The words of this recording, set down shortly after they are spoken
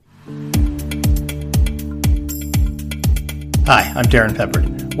Hi, I'm Darren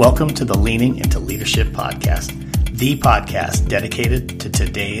Peppard. Welcome to the Leaning into Leadership podcast, the podcast dedicated to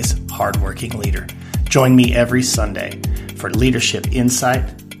today's hardworking leader. Join me every Sunday for leadership insight,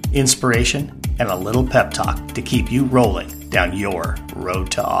 inspiration, and a little pep talk to keep you rolling down your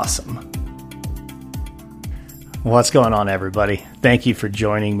road to awesome. What's going on, everybody? Thank you for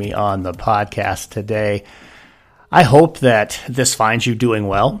joining me on the podcast today. I hope that this finds you doing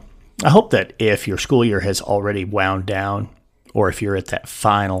well. I hope that if your school year has already wound down, or if you're at that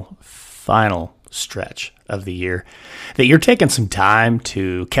final stretch of the year, that you're taking some time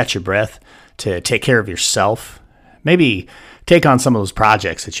to catch your breath, to take care of yourself, maybe take on some of those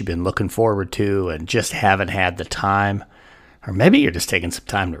projects that you've been looking forward to and just haven't had the time, or maybe you're just taking some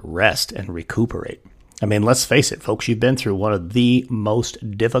time to rest and recuperate. I mean, let's face it, folks, you've been through one of the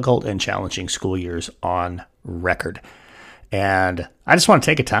most difficult and challenging school years on record. And I just want to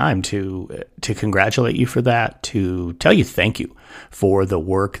take a time to congratulate you for that, to tell you thank you for the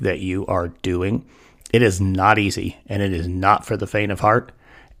work that you are doing. It is not easy, and it is not for the faint of heart.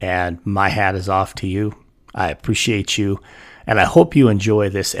 And my hat is off to you. I appreciate you, and I hope you enjoy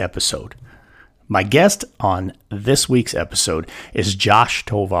this episode. My guest on this week's episode is Josh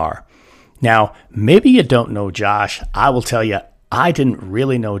Tovar. Now, maybe you don't know Josh. I will tell you, I didn't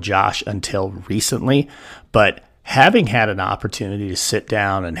really know Josh until recently, but having had an opportunity to sit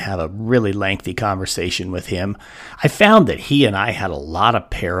down and have a really lengthy conversation with him, I found that he and I had a lot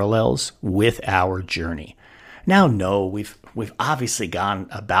of parallels with our journey. Now, no, we've obviously gone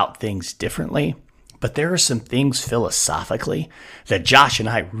about things differently, but there are some things philosophically that Josh and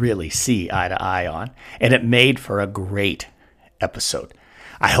I really see eye to eye on, and it made for a great episode.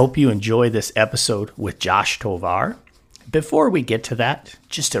 I hope you enjoy this episode with Josh Tovar. Before we get to that,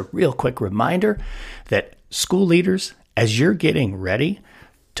 just a real quick reminder that school leaders, as you're getting ready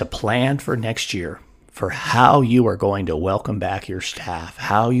to plan for next year, for how you are going to welcome back your staff,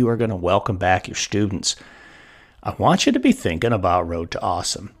 how you are going to welcome back your students, I want you to be thinking about Road to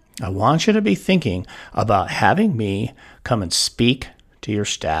Awesome. I want you to be thinking about having me come and speak to your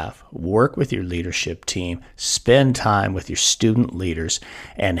staff, work with your leadership team, spend time with your student leaders,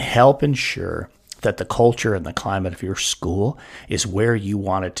 and help ensure that the culture and the climate of your school is where you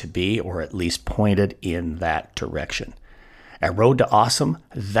want it to be, or at least pointed in that direction. At Road to Awesome,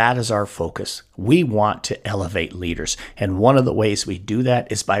 that is our focus. We want to elevate leaders. And one of the ways we do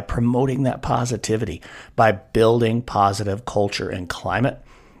that is by promoting that positivity, by building positive culture and climate.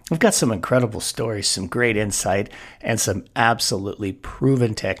 We've got some incredible stories, some great insight, and some absolutely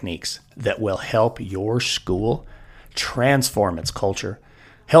proven techniques that will help your school transform its culture,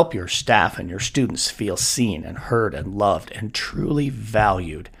 help your staff and your students feel seen and heard and loved and truly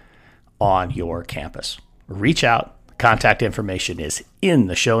valued on your campus. Reach out. Contact information is in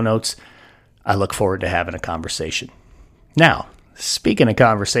the show notes. I look forward to having a conversation. Now, speaking of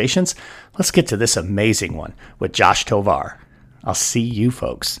conversations, let's get to this amazing one with Josh Tovar. I'll see you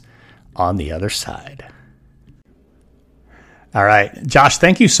folks on the other side. All right, Josh,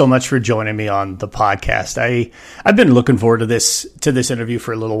 thank you so much for joining me on the podcast. I've been looking forward to this interview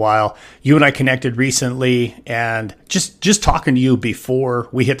for a little while. You and I connected recently, and just talking to you before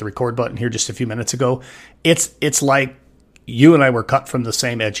we hit the record button here just a few minutes ago, it's like you and I were cut from the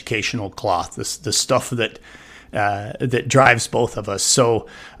same educational cloth. The stuff that drives both of us. So,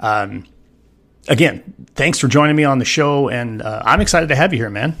 again, thanks for joining me on the show, and I'm excited to have you here,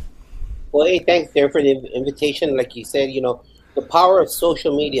 man. Well, hey, thanks, Darren, for the invitation. Like you said, the power of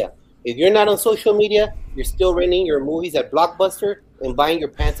social media. If you're not on social media, you're still renting your movies at Blockbuster and buying your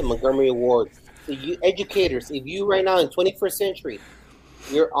pants at Montgomery Ward. So you educators, if you right now in 21st century,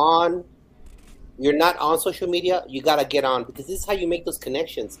 you're not on social media, you got to get on, because this is how you make those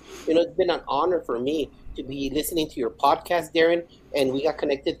connections. It's been an honor for me to be listening to your podcast, Darren, and we got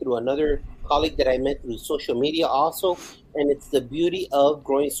connected through another colleague that I met through social media also, and it's the beauty of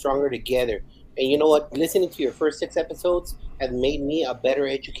growing stronger together. And you know what? Listening to your first 6 episodes have made me a better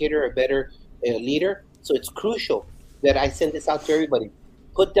educator, a better leader. So it's crucial that I send this out to everybody.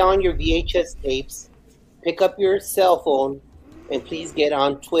 Put down your VHS tapes, pick up your cell phone, and please get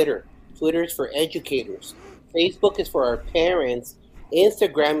on Twitter. Twitter is for educators. Facebook is for our parents.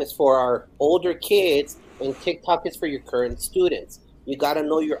 Instagram is for our older kids. And TikTok is for your current students. You got to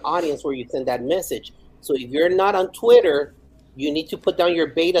know your audience where you send that message. So if you're not on Twitter, you need to put down your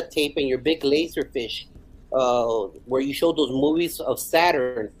beta tape and your big Laserfish, where you showed those movies of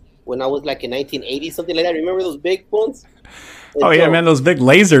Saturn when I was like in 1980, something like that. Remember those big ones? Yeah, man, those big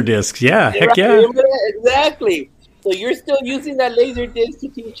laser discs. Yeah, heck right, yeah. Remember that? Exactly. So you're still using that laser disc to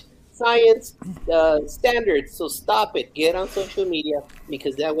teach science standards. So stop it. Get on social media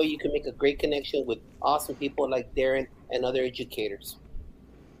because that way you can make a great connection with awesome people like Darren and other educators.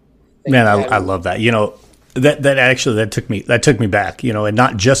 Thank Man, you for I having me. love that. That took me back, and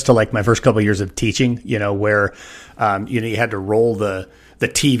not just to like my first couple of years of teaching, where, you had to roll the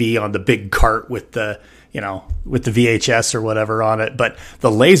TV on the big cart with with the VHS or whatever on it. But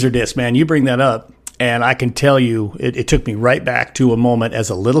the laser disc, man, you bring that up. And I can tell you, it took me right back to a moment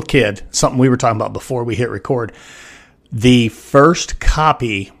as a little kid, something we were talking about before we hit record. The first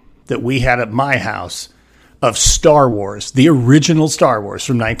copy that we had at my house of Star Wars, the original Star Wars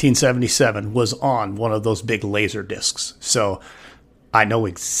from 1977, was on one of those big laser discs. So I know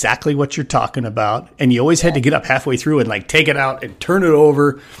exactly what you're talking about. And you always had to get up halfway through and like take it out and turn it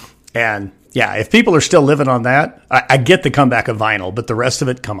over. And yeah, if people are still living on that, I get the comeback of vinyl, but the rest of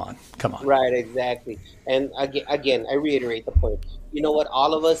it, come on. Right, exactly. And again, I reiterate the point. You know what?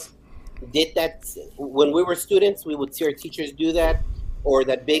 All of us did that when we were students. We would see our teachers do that, or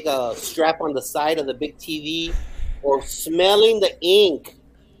that big strap on the side of the big TV, or smelling the ink.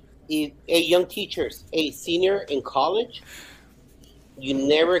 Hey, young teachers, a senior in college, you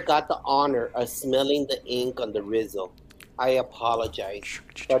never got the honor of smelling the ink on the Rizzo. I apologize.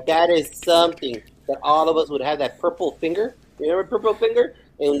 But that is something that all of us would have, that purple finger. Remember purple finger?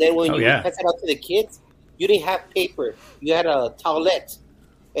 And then when you pass it out to the kids, you didn't have paper. You had a towelette.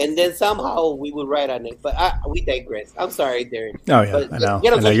 And then somehow we would write on it. But we digress. I'm sorry, Darren. Oh, yeah, but I know.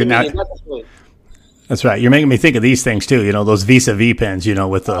 Get on social You're media, that's the point. That's right. You're making me think of these things too. Those Visa V pens,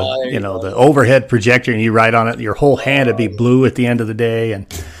 with the, the overhead projector, and you write on it, your whole hand would be blue at the end of the day. And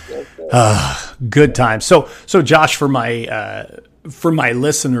good times. So Josh, for my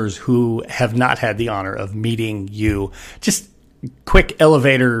listeners who have not had the honor of meeting you, just quick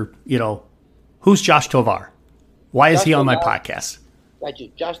elevator, who's Josh Tovar? Why is he on my podcast? Got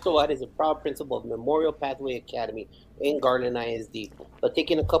you. Josh Tovar is a proud principal of Memorial Pathway Academy in Garland ISD. But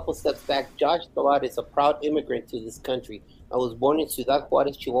taking a couple steps back, Josh Tovar is a proud immigrant to this country. I was born in Ciudad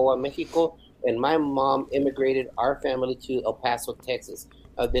Juarez, Chihuahua, Mexico, and my mom immigrated our family to El Paso, Texas.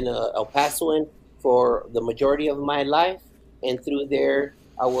 I've been a El Pasoan for the majority of my life, and through there,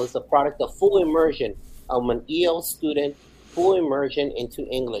 I was a product of full immersion. I'm an EL student, full immersion into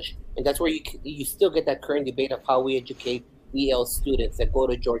English. And that's where you still get that current debate of how we educate EL students that go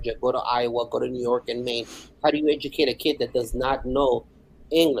to Georgia, go to Iowa, go to New York and Maine. How do you educate a kid that does not know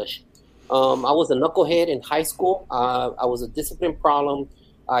English? I was a knucklehead in high school. I was a discipline problem.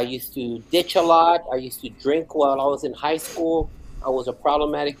 I used to ditch a lot. I used to drink while I was in high school. I was a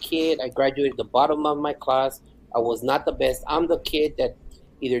problematic kid. I graduated the bottom of my class. I was not the best. I'm the kid that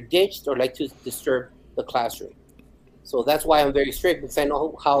either ditched or liked to disturb the classroom. So that's why I'm very strict, because I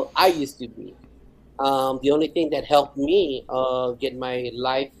know how I used to be. The only thing that helped me get my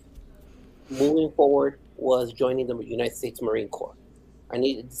life moving forward was joining the United States Marine Corps.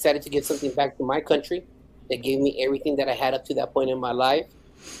 I decided to give something back to my country. They gave me everything that I had up to that point in my life.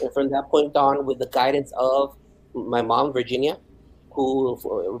 And from that point on, with the guidance of my mom, Virginia,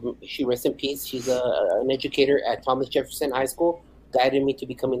 who, she rests in peace, she's an educator at Thomas Jefferson High School, guided me to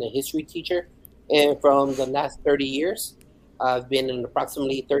becoming a history teacher. And from the last 30 years, I've been in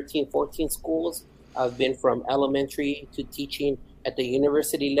approximately 13, 14 schools. I've been from elementary to teaching at the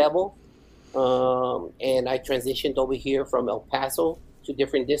university level. And I transitioned over here from El Paso to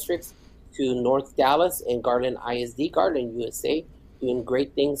different districts to North Dallas and Garland ISD, Garland, USA, doing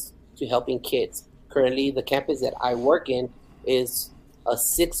great things to helping kids. Currently, the campus that I work in is a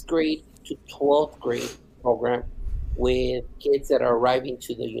 6th grade to 12th grade program with kids that are arriving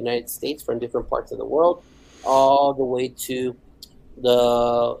to the United States from different parts of the world, all the way to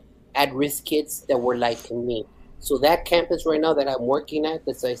the at-risk kids that were like me. So that campus right now that I'm working at,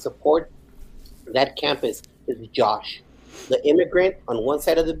 that I support, that campus is Josh, the immigrant on one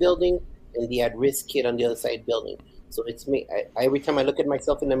side of the building and the at-risk kid on the other side of the building. So it's me. Every time I look at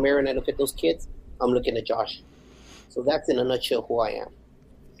myself in the mirror and I look at those kids, I'm looking at Josh. So that's in a nutshell who I am.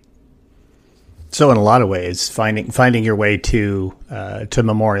 So in a lot of ways, finding your way to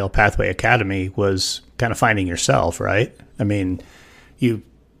Memorial Pathway Academy was kind of finding yourself, right? I mean, you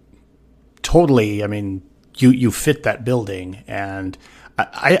totally. I mean, you fit that building, and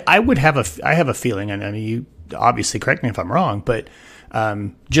I would have I have a feeling, and I mean, you obviously correct me if I'm wrong, but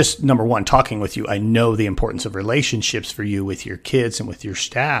just number one, talking with you, I know the importance of relationships for you with your kids and with your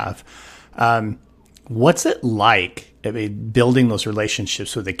staff. What's it like? I mean, building those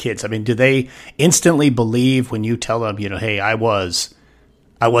relationships with the kids. I mean, do they instantly believe when you tell them, hey, I was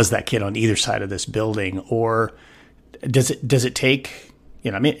that kid on either side of this building, or does it take,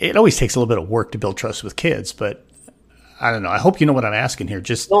 I mean, it always takes a little bit of work to build trust with kids, but I don't know. I hope you know what I'm asking here.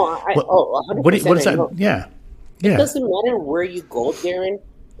 Just No, what, what 100%. is I that? know. Yeah. It Yeah. doesn't matter where you go, Darren.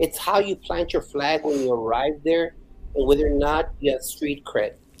 It's how you plant your flag when you arrive there, and whether or not you have street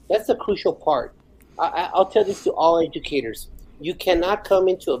cred. That's the crucial part. I'll tell this to all educators. You cannot come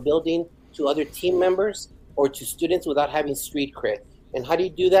into a building to other team members or to students without having street cred. And how do you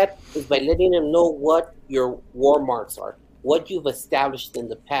do that? Is by letting them know what your war marks are, what you've established in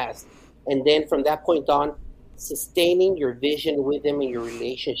the past. And then from that point on, sustaining your vision with them and your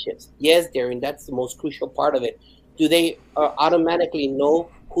relationships. Yes, Darren, that's the most crucial part of it. Do they automatically know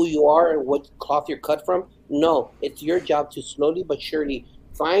who you are and what cloth you're cut from? No, it's your job to slowly but surely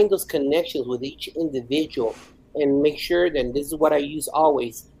find those connections with each individual and make sure that this is what I use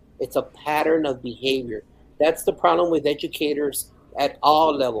always. It's a pattern of behavior. That's the problem with educators at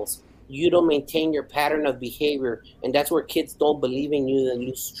all levels. You don't maintain your pattern of behavior, and that's where kids don't believe in you and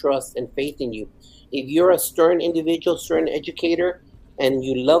lose trust and faith in you. If you're a stern individual, stern educator, and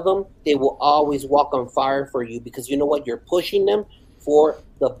you love them, they will always walk on fire for you because you know what? You're pushing them for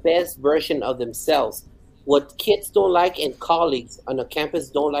the best version of themselves. What kids don't like and colleagues on a campus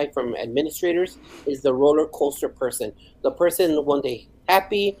don't like from administrators is the roller coaster person. The person one day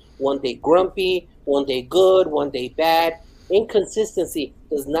happy, one day grumpy, one day good, one day bad. Inconsistency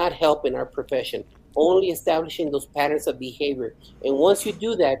does not help in our profession. Only establishing those patterns of behavior. And once you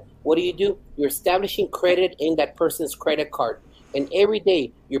do that, what do? You're establishing credit in that person's credit card. And every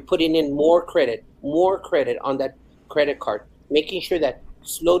day you're putting in more credit on that credit card, making sure that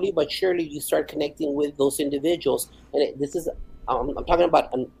slowly but surely you start connecting with those individuals. And this is, I'm talking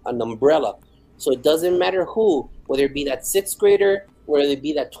about an umbrella. So it doesn't matter who, whether it be that sixth grader, whether it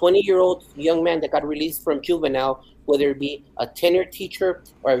be that 20-year-old young man that got released from juvenile, whether it be a tenured teacher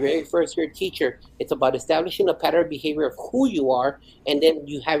or a very first year teacher. It's about establishing a pattern of behavior of who you are, and then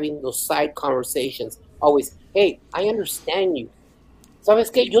you having those side conversations. Always, hey, I understand you.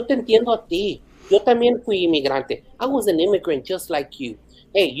 ¿Sabes qué? Yo te entiendo a ti. Yo también fui inmigrante. I was an immigrant just like you.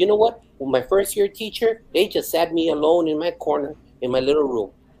 Hey, you know what? With my first year teacher, they just sat me alone in my corner in my little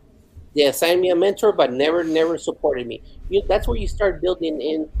room. They assigned me a mentor, but never supported me. That's where you start building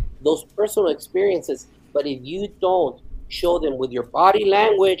in those personal experiences. But if you don't show them with your body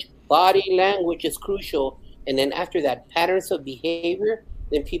language is crucial. And then after that, patterns of behavior,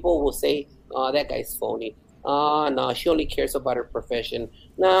 then people will say, oh, that guy's phony. Oh, no, she only cares about her profession.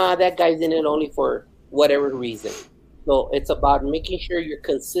 Nah, that guy's in it only for whatever reason. So it's about making sure you're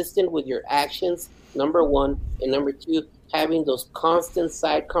consistent with your actions, number one. And number two, having those constant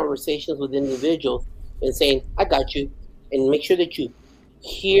side conversations with individuals and saying, I got you. And make sure that you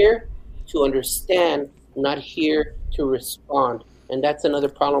hear to understand, not here to respond. And that's another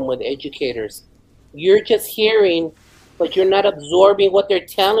problem with educators. You're just hearing, but you're not absorbing what they're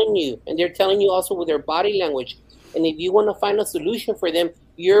telling you. And they're telling you also with their body language. And if you want to find a solution for them,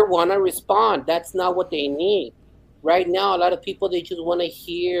 you want to respond. That's not what they need. Right now, a lot of people, they just want to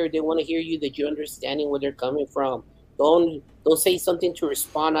hear. They want to hear you, that you're understanding where they're coming from. Don't say something to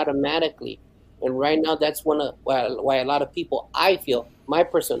respond automatically. And right now, that's why a lot of people, I feel, my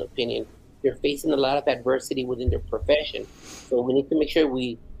personal opinion, they're facing a lot of adversity within their profession. So we need to make sure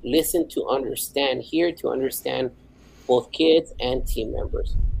we listen to understand, hear to understand both kids and team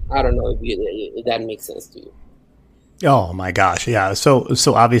members. I don't know if that makes sense to you. Oh my gosh. Yeah. So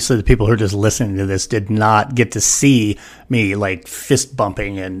obviously the people who are just listening to this did not get to see me like fist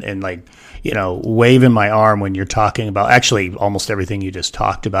bumping and like, waving my arm when you're talking about actually almost everything you just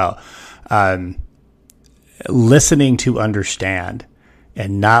talked about. Listening to understand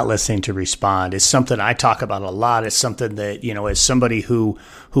and not listening to respond is something I talk about a lot. It's something that, as somebody who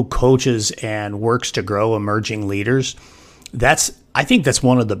coaches and works to grow emerging leaders, I think that's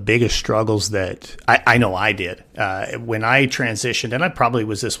one of the biggest struggles that I know I did when I transitioned, and I probably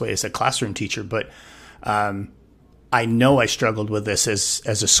was this way as a classroom teacher, but I know I struggled with this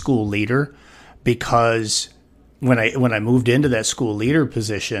as a school leader, because when I moved into that school leader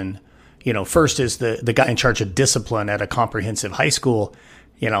position, first as the guy in charge of discipline at a comprehensive high school,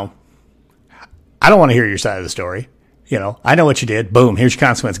 I don't want to hear your side of the story. I know what you did. Boom, here's your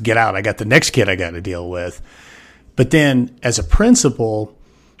consequence. Get out. I got the next kid I got to deal with. But then as a principal,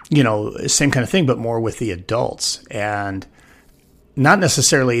 same kind of thing, but more with the adults. And not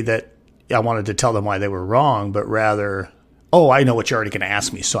necessarily that I wanted to tell them why they were wrong, but rather, I know what you're already going to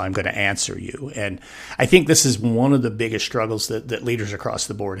ask me, so I'm going to answer you. And I think this is one of the biggest struggles that leaders across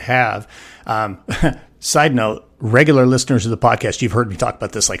the board have. Side note, regular listeners of the podcast, you've heard me talk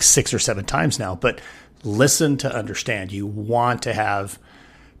about this like 6 or 7 times now, but listen to understand. You want to have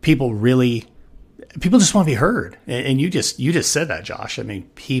people just want to be heard. And you just said that, Josh. I mean,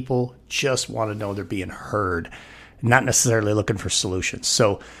 people just want to know they're being heard. not necessarily looking for solutions.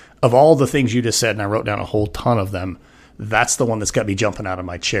 So of all the things you just said, and I wrote down a whole ton of them, that's the one that's got me jumping out of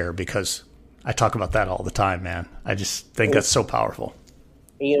my chair because I talk about that all the time, man. I just think that's so powerful.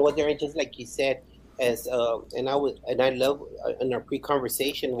 And you know what, Darren, just like you said, I love in our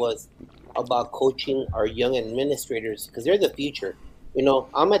pre-conversation was about coaching our young administrators because they're the future. You know,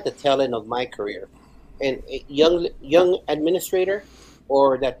 I'm at the tail end of my career, and a young administrator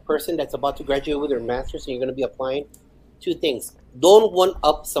or that person that's about to graduate with their master's and you're going to be applying, two things: don't one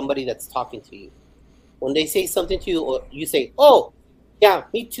up somebody that's talking to you. When they say something to you, or you say, "Oh, yeah,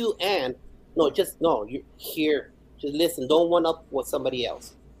 me too," and no, you're here. Just listen. Don't one up with somebody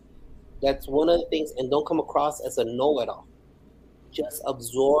else. That's one of the things, and don't come across as a know-it-all. Just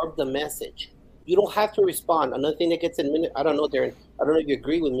absorb the message. You don't have to respond. Another thing that gets admitted, I don't know, Darren, I don't know if you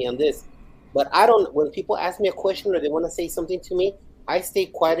agree with me on this, but I don't, when people ask me a question or they want to say something to me, I stay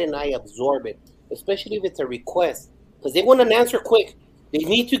quiet and I absorb it, especially if it's a request, because they want an answer quick. They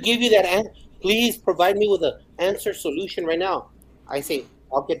need to give you that answer. Please provide me with an answer solution right now. I say,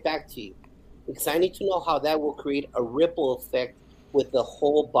 I'll get back to you, because I need to know how that will create a ripple effect with the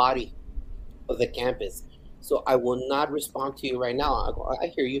whole body of the campus. So I will not respond to you right now. I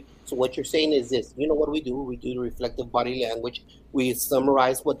hear you. So what you're saying is this. You know what we do? We do the reflective body language. We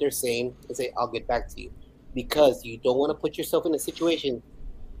summarize what they're saying and say, I'll get back to you. Because you don't want to put yourself in a situation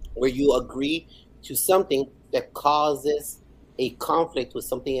where you agree to something that causes a conflict with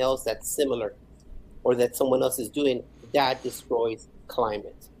something else that's similar or that someone else is doing. That destroys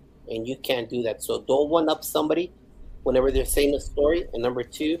climate. And you can't do that. So don't one-up somebody whenever they're saying a story. And number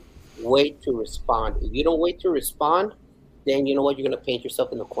two, wait to respond. If you don't wait to respond, then you know what? You're going to paint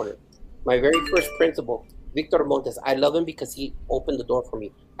yourself in the corner. My very first principal, Victor Montes, I love him because he opened the door for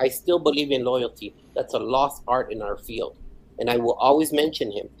me. I still believe in loyalty. That's a lost art in our field. And I will always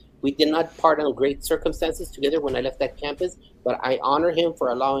mention him. We did not part on great circumstances together when I left that campus, but I honor him for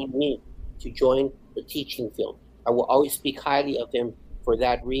allowing me to join the teaching field. I will always speak highly of him for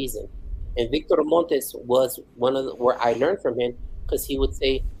that reason. And Victor Montes was one of where I learned from him, because he would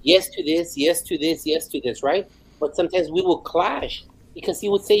say yes to this, yes to this, yes to this, right? But sometimes we will clash because he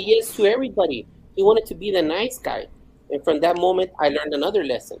would say yes to everybody. He wanted to be the nice guy. And from that moment, I learned another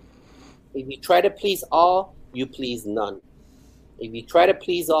lesson. If you try to please all, you please none. If you try to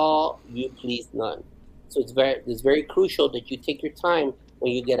please all, you please none. So it's very crucial that you take your time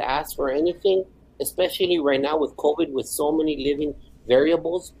when you get asked for anything, especially right now with COVID, with so many living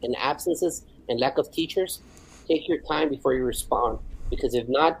variables and absences and lack of teachers. Take your time before you respond, because if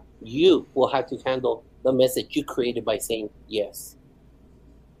not, you will have to handle the message you created by saying yes.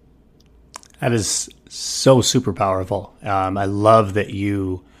 That is so super powerful. I love that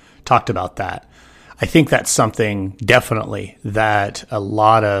you talked about that. I think that's something definitely that a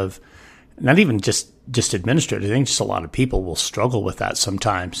lot of, not even just administrators, I think just a lot of people will struggle with that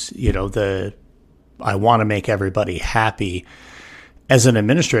sometimes. You know, I want to make everybody happy. As an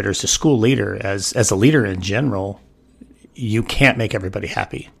administrator, as a school leader, as a leader in general, you can't make everybody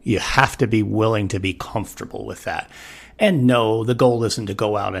happy. You have to be willing to be comfortable with that. And no, the goal isn't to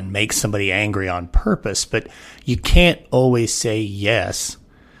go out and make somebody angry on purpose, but you can't always say yes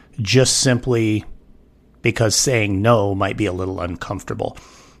just simply because saying no might be a little uncomfortable.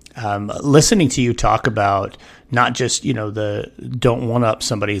 Listening to you talk about not just, you know, the don't one up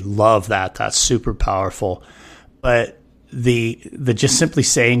somebody, love that. That's super powerful. But the just simply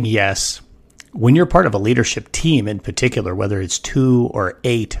saying yes, when you're part of a leadership team in particular, whether it's 2 or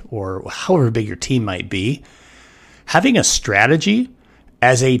 8 or however big your team might be, having a strategy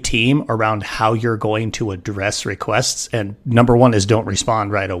as a team around how you're going to address requests. And number one is don't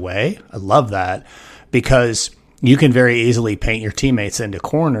respond right away. I love that, because you can very easily paint your teammates into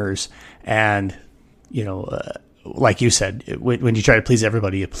corners. And, you know, like you said, when you try to please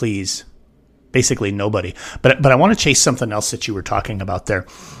everybody, you please basically nobody. But I want to chase something else that you were talking about there.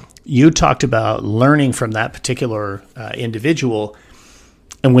 You talked about learning from that particular individual.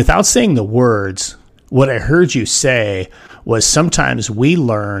 And without saying the words, what I heard you say was sometimes we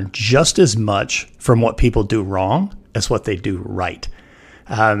learn just as much from what people do wrong as what they do right.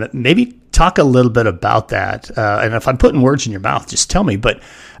 Maybe talk a little bit about that. And if I'm putting words in your mouth, just tell me. But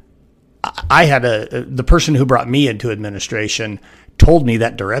I had the person who brought me into administration told me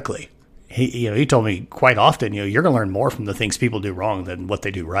that directly. He told me quite often, you're going to learn more from the things people do wrong than what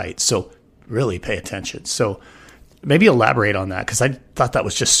they do right. So really pay attention. So maybe elaborate on that, because I thought that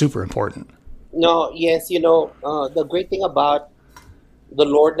was just super important. No, yes, the great thing about the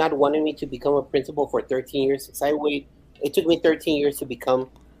Lord not wanting me to become a principal for 13 years, it took me 13 years to become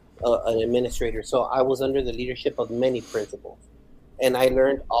an administrator. So I was under the leadership of many principals. And I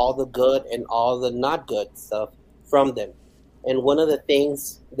learned all the good and all the not good stuff from them. And one of the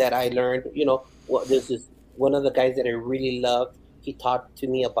things that I learned, there's this one of the guys that I really loved. He talked to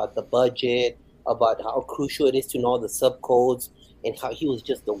me about the budget, about how crucial it is to know the subcodes, and how he was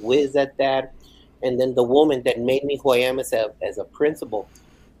just a whiz at that. And then the woman that made me who I am as a principal,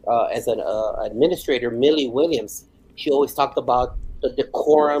 as an administrator, Millie Williams, she always talked about the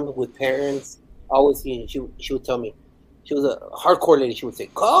decorum with parents. Always, she would tell me, she was a hardcore lady. She would say,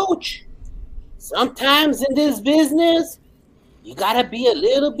 "Coach, sometimes in this business, you gotta be a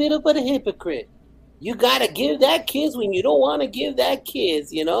little bit of a hypocrite. You gotta give that kiss when you don't want to give that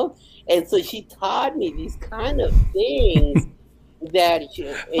kiss, And so she taught me these kind of things that she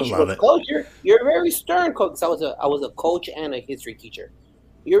goes, "Coach, you're very stern, coach." 'Cause I was a coach and a history teacher.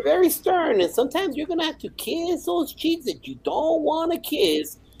 You're very stern, and sometimes you're gonna have to kiss those cheeks that you don't want to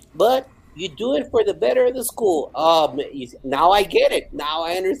kiss, but you do it for the better of the school. Now I get it. Now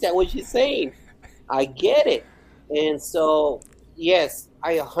I understand what she's saying. I get it. And so, yes,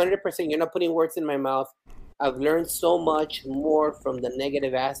 I 100%. You're not putting words in my mouth. I've learned so much more from the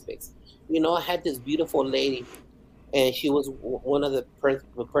negative aspects. I had this beautiful lady, and she was one of the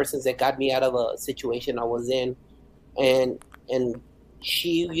persons that got me out of a situation I was in, and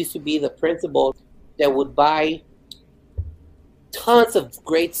she used to be the principal that would buy tons of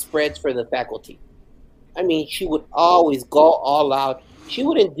great spreads for the faculty. I mean, she would always go all out. She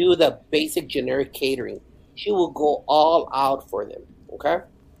wouldn't do the basic generic catering. She would go all out for them, okay?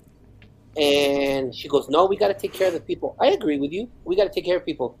 And she goes, "No, we got to take care of the people." I agree with you. We got to take care of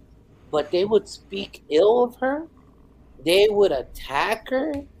people. But they would speak ill of her. They would attack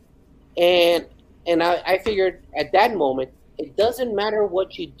her. And I figured at that moment, it doesn't matter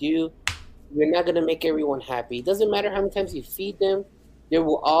what you do. You're not going to make everyone happy. It doesn't matter how many times you feed them. There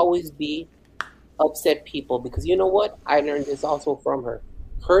will always be upset people. Because you know what? I learned this also from her.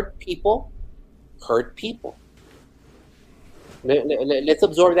 Hurt people hurt people. Let's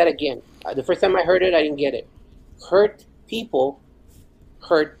absorb that again. The first time I heard it, I didn't get it. Hurt people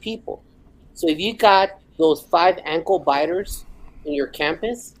hurt people. So if you got those 5 ankle biters in your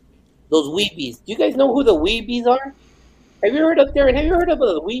campus, those weebies. Do you guys know who the weebies are? Have you heard of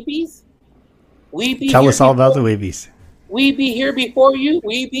the weebies? Tell us all about the weebies. We be here before you.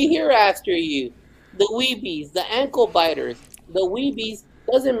 We be here after you. The weebies, the ankle biters, the weebies.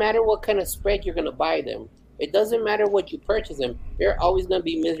 Doesn't matter what kind of spread you're going to buy them. It doesn't matter what you purchase them. They're always going to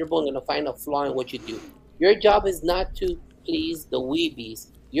be miserable and going to find a flaw in what you do. Your job is not to please the weebies.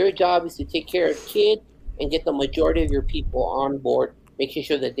 Your job is to take care of kids and get the majority of your people on board, making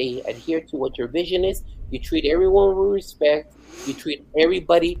sure that they adhere to what your vision is. You treat everyone with respect. You treat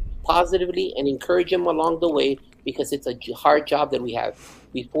everybody positively and encourage them along the way, because it's a hard job that we have.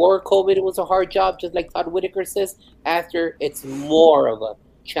 Before COVID, it was a hard job, just like Todd Whitaker says. After, it's more of a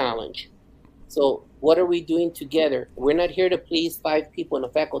challenge. So what are we doing together? We're not here to please 5 people in a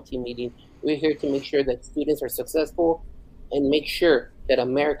faculty meeting. We're here to make sure that students are successful and make sure that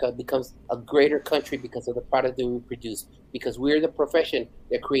America becomes a greater country because of the product that we produce, because we're the profession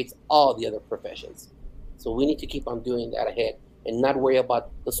that creates all the other professions. So we need to keep on doing that ahead and not worry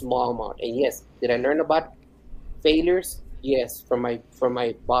about the small amount. And yes, did I learn about failures? Yes, from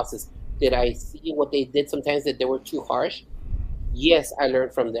my bosses. Did I see what they did sometimes, that they were too harsh? Yes, I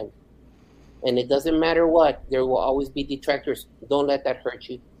learned from them. And it doesn't matter what, there will always be detractors. Don't let that hurt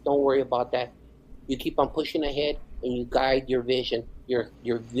you. Don't worry about that. You keep on pushing ahead and you guide your vision.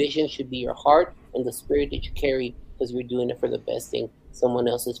 Your vision should be your heart and the spirit that you carry, because you're doing it for the best thing, someone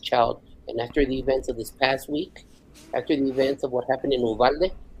else's child. And after the events of this past week, after the events of what happened in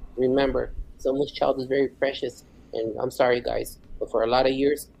Uvalde, remember, someone's child is very precious. And I'm sorry, guys, but for a lot of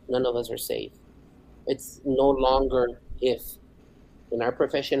years, none of us are safe. It's no longer if. In our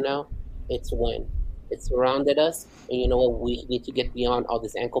profession now, it's when. It's surrounded us, and you know what? We need to get beyond all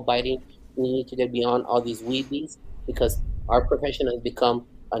this ankle biting. We need to get beyond all these weebies, because our profession has become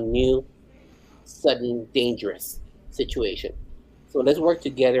a new, sudden, dangerous situation. So let's work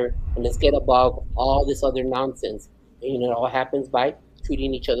together and let's get above all this other nonsense. And it all happens by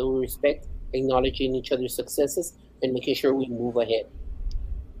treating each other with respect, acknowledging each other's successes, and making sure we move ahead.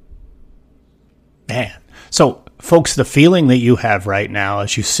 Man. So, folks, the feeling that you have right now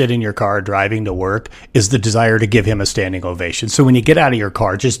as you sit in your car driving to work is the desire to give him a standing ovation. So when you get out of your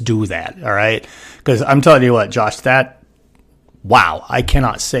car, just do that, all right? Because I'm telling you what, Josh, wow, I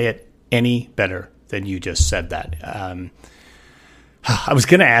cannot say it any better than you just said that. I was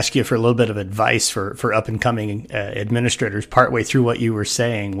going to ask you for a little bit of advice for up-and-coming administrators partway through what you were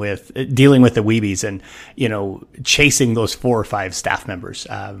saying with dealing with the weebies and, chasing those 4 or 5 staff members.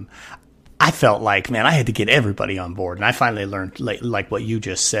 I felt like, man, I had to get everybody on board. And I finally learned, like what you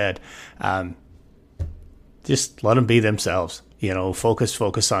just said, Just let them be themselves.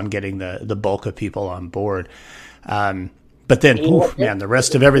 Focus on getting the bulk of people on board. But then, man, the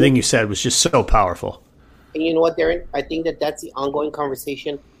rest of everything you said was just so powerful. And you know what, Darren? I think that's the ongoing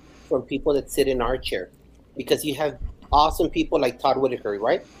conversation from people that sit in our chair, because you have awesome people like Todd Whitaker,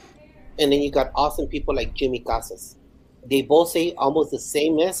 right? And then you got awesome people like Jimmy Casas. They both say almost the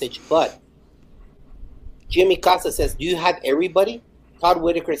same message, but Jimmy Casas says, "Do you have everybody?" Todd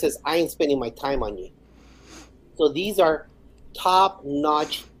Whitaker says, "I ain't spending my time on you." So these are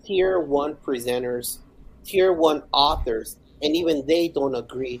top-notch tier 1 presenters, tier 1 authors, and even they don't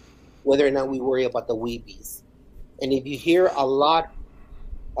agree whether or not we worry about the weebies. And if you hear a lot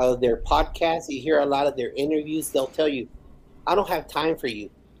of their podcasts, you hear a lot of their interviews, they'll tell you, "I don't have time for you."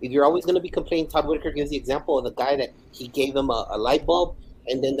 If you're always going to be complaining, Todd Whitaker gives the example of the guy that he gave him a light bulb,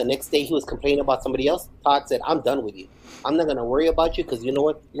 and then the next day he was complaining about somebody else. Todd said, "I'm done with you. I'm not going to worry about you, because you know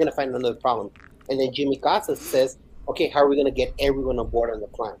what? You're going to find another problem." And then Jimmy Casas says, "Okay, how are we going to get everyone on board on the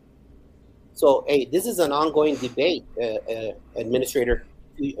plan?" So, hey, this is an ongoing debate, administrator.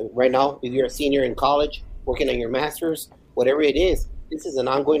 Right now, if you're a senior in college, working on your master's, whatever it is, this is an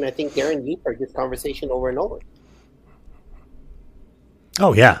ongoing, I think, Darren, you've heard this conversation over and over.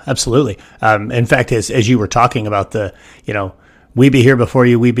 Oh, yeah, absolutely. In fact, as you were talking about we be here before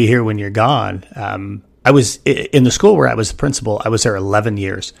you, we be here when you're gone. I was in the school where I was the principal. I was there 11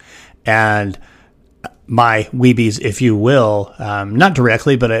 years. And my weebies, if you will, not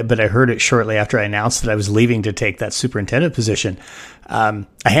directly, but I heard it shortly after I announced that I was leaving to take that superintendent position. A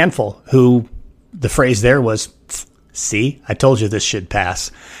handful who the phrase there was, "See, I told you this should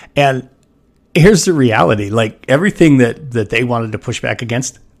pass." And here's the reality. Like, everything that they wanted to push back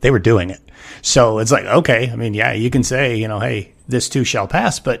against, they were doing it. So it's like, okay, I mean, yeah, you can say, hey, this too shall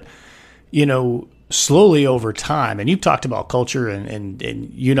pass, but, slowly over time, and you've talked about culture and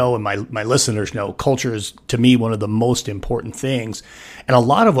my listeners know, culture is, to me, one of the most important things. And a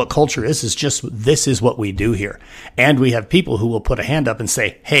lot of what culture is just, this is what we do here. And we have people who will put a hand up and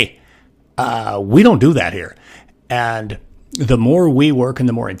say, "Hey, we don't do that here." And the more we work and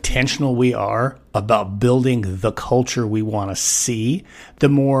the more intentional we are about building the culture we want to see, the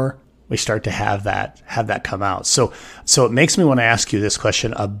more we start to have that come out. So it makes me want to ask you this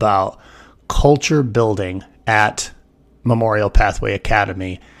question about culture building at Memorial Pathway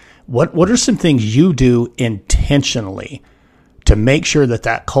Academy. What are some things you do intentionally to make sure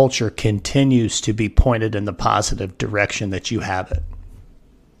that culture continues to be pointed in the positive direction that you have it?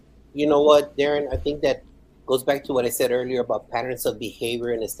 You know what, Darren? I think that goes back to what I said earlier about patterns of behavior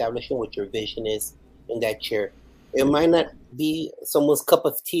and establishing what your vision is in that chair. It might not be someone's cup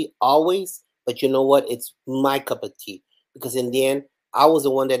of tea always, but you know what? It's my cup of tea, because in the end, I was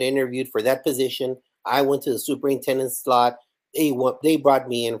the one that interviewed for that position. I went to the superintendent slot. They brought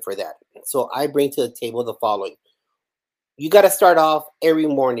me in for that. So I bring to the table the following. You got to start off every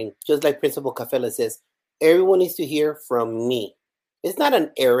morning, just like Principal Cafela says, everyone needs to hear from me. It's not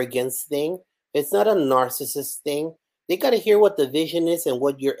an arrogance thing. It's not a narcissist thing. They got to hear what the vision is and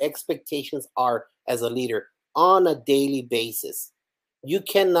what your expectations are as a leader on a daily basis. You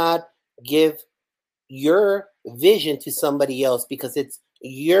cannot give your vision to somebody else, because it's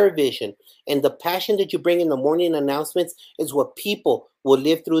your vision. And the passion that you bring in the morning announcements is what people will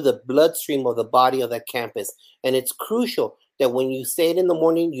live through the bloodstream of the body of that campus. And it's crucial that when you say it in the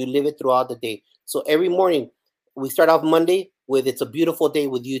morning, you live it throughout the day. So every morning, we start off Monday with "It's a Beautiful Day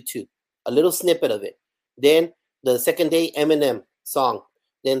with You Too," a little snippet of it. Then the second day, Eminem song.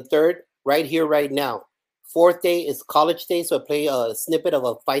 Then third, Right Here, Right Now. Fourth day is College Day, so I play a snippet of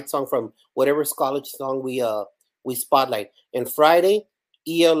a fight song from whatever college song we spotlight. And Friday,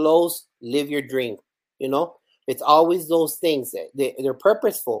 ELO's Live Your Dream. It's always those things. They're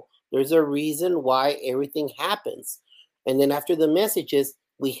purposeful. There's a reason why everything happens. And then after the messages,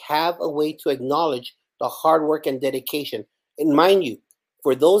 we have a way to acknowledge the hard work and dedication. And mind you,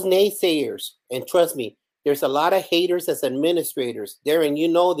 for those naysayers, and trust me, there's a lot of haters as administrators. Darren, you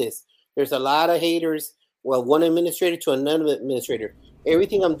know this. There's a lot of haters. Well, one administrator to another administrator.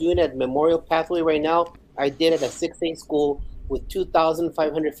 Everything I'm doing at Memorial Pathway right now, I did at a 6A school with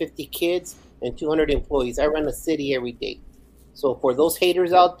 2,550 kids and 200 employees. I run a city every day. So for those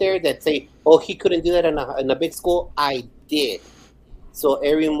haters out there that say, "Oh, he couldn't do that in a big school," I did. So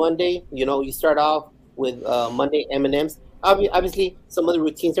every Monday, you start off with Monday M&Ms. Obviously, some of the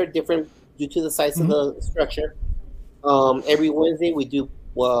routines are different due to the size of the structure. Every Wednesday, we do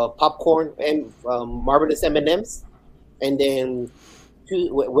popcorn and marvelous M&Ms, and then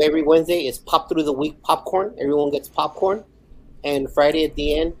every Wednesday is Pop Through the Week popcorn. Everyone gets popcorn, and Friday at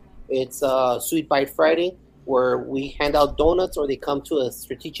the end, it's Sweet Bite Friday, where we hand out donuts or they come to a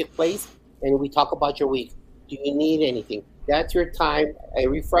strategic place and we talk about your week. Do you need anything? That's your time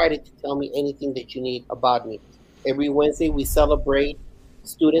every Friday to tell me anything that you need about me. Every Wednesday, we celebrate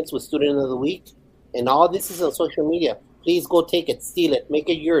students with Student of the Week. And all this is on social media. Please go take it, steal it, make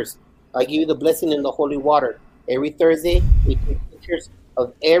it yours. I give you the blessing in the holy water. Every Thursday, we take pictures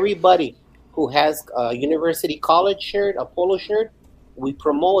of everybody who has a university college shirt, a polo shirt. We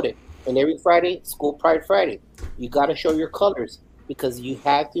promote it. And every Friday, School Pride Friday. You got to show your colors because you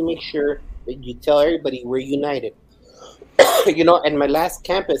have to make sure that you tell everybody we're united. And my last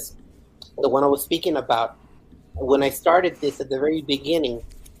campus, the one I was speaking about, when I started this at the very beginning,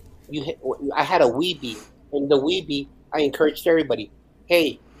 I had a weebie. And the weebie, I encouraged everybody,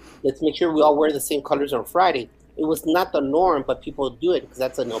 hey, let's make sure we all wear the same colors on Friday. It was not the norm, but people do it because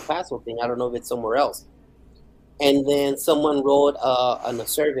that's an El Paso thing. I don't know if it's somewhere else. And then someone wrote on a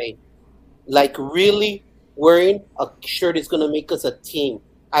survey, like, really wearing a shirt is going to make us a team?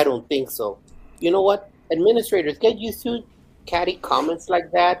 I don't think so. You know what? Administrators, get used to catty comments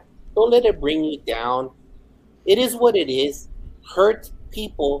like that. Don't let it bring you down. It is what it is. Hurt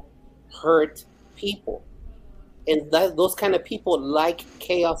people. And those kind of people like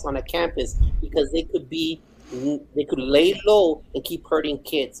chaos on a campus because they could lay low and keep hurting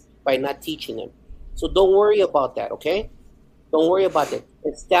kids by not teaching them. So don't worry about that, okay? Don't worry about that.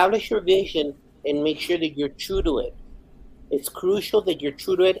 Establish your vision and make sure that you're true to it. It's crucial that you're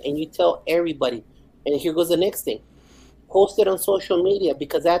true to it and you tell everybody. And here goes the next thing. Post it on social media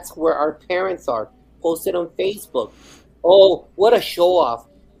because that's where our parents are. Post it on Facebook. Oh, what a show off.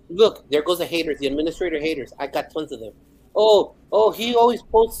 Look, there goes the haters, the administrator haters. I got tons of them. Oh, he always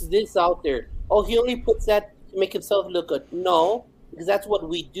posts this out there. Oh, he only puts that to make himself look good. No, because that's what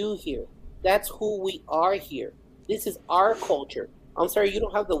we do here. That's who we are here. This is our culture. I'm sorry, you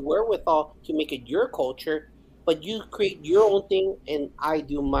don't have the wherewithal to make it your culture, but you create your own thing and I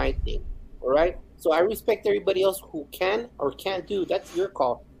do my thing. All right? So I respect everybody else who can or can't do. That's your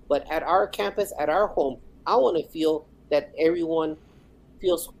call. But at our campus, at our home, I want to feel that everyone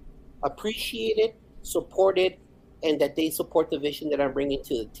feels appreciated, supported, and that they support the vision that I'm bringing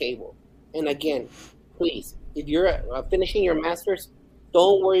to the table. And again, please, if you're finishing your master's,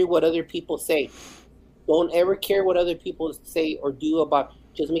 don't worry what other people say. Don't ever care what other people say or do about.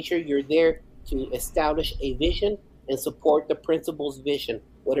 Just make sure you're there to establish a vision and support the principal's vision,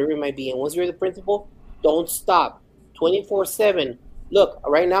 whatever it might be. And once you're the principal, don't stop. 24/7. Look,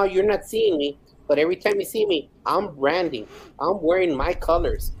 right now you're not seeing me, but every time you see me, I'm branding. I'm wearing my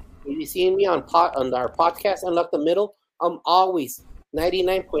colors. If you see me on our podcast, Unlock the Middle, I'm always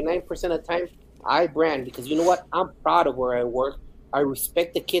 99.9% of the time I brand because you know what? I'm proud of where I work. I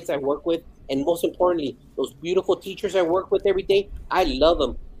respect the kids I work with. And most importantly, those beautiful teachers I work with every day, I love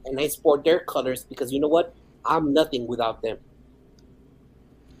them. And I sport their colors because you know what? I'm nothing without them.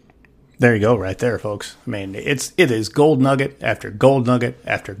 There you go, right there, folks. I mean, it is gold nugget after gold nugget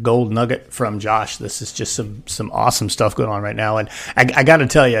after gold nugget from Josh. This is just some awesome stuff going on right now. And I got to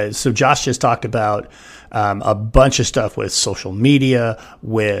tell you, so Josh just talked about a bunch of stuff with social media,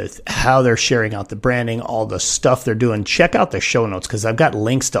 with how they're sharing out the branding, all the stuff they're doing. Check out the show notes because I've got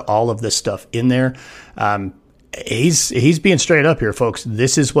links to all of this stuff in there. He's being straight up here, folks.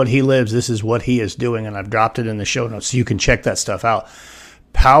 This is what he lives. This is what he is doing, and I've dropped it in the show notes so you can check that stuff out.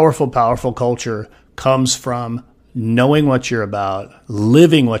 Powerful culture comes from knowing what you're about,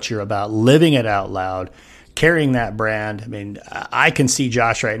 living what you're about, living it out loud, carrying that brand. I mean, I can see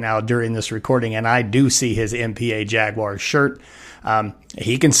Josh right now during this recording, and I do see his MPA Jaguars shirt.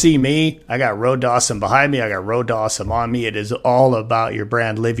 He can see me. I got Road to Awesome behind me. I got Road to Awesome on me. It is all about your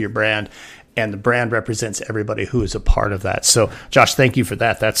brand. Live your brand. And the brand represents everybody who is a part of that. So, Josh, thank you for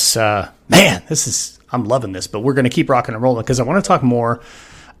that. That's, I'm loving this, but we're going to keep rocking and rolling because I want to talk more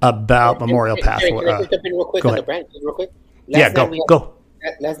about Memorial Path. Can I jump in real quick on the brand? Real quick? Go.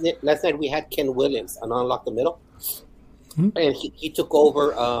 Last night we had Ken Williams on Unlock the Middle. Mm-hmm. And he took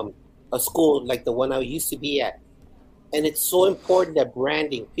over a school like the one I used to be at. And it's so important that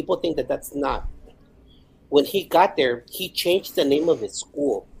branding, people think that that's not. When he got there, he changed the name of his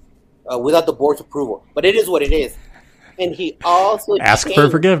school. Without the board's approval, but it is what it is. And he also ask for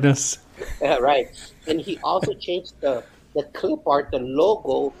forgiveness. Right, and he also changed the clip art, the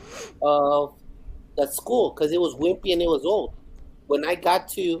logo of the school because it was wimpy and it was old. When I got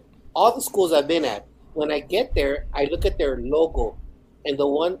to all the schools I've been at, when I get there, I look at their logo, and the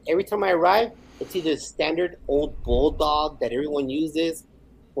one every time I arrive, it's either standard old bulldog that everyone uses.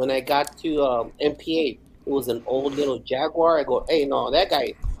 When I got to MPA, it was an old little Jaguar. I go, hey, no, that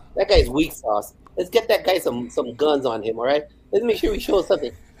guy's weak sauce. Let's get that guy some guns on him, all right? Let's make sure we show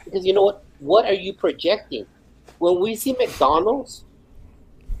something. Because you know what? What are you projecting? When we see McDonald's,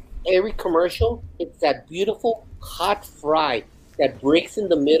 Every commercial, it's that beautiful hot fry that breaks in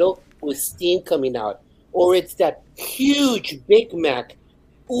the middle with steam coming out. Or it's that huge Big Mac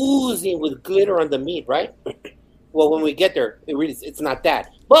oozing with glitter on the meat, right? Well, when we get there, it's not that.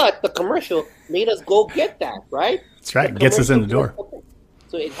 But the commercial made us go get that, right? That's The right. Gets us in commercial the made us door. go get.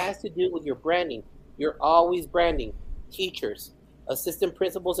 So it has to do with your branding. You're always branding. Teachers, assistant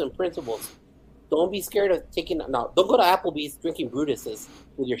principals, and principals. Don't be scared of taking. No, don't go to Applebee's drinking Brutuses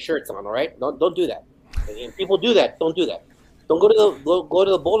with your shirts on. All right, don't do that. And people do that. Don't do that. Don't go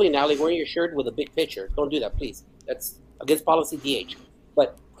to the bowling alley wearing your shirt with a big picture. Don't do that, please. That's against policy DH.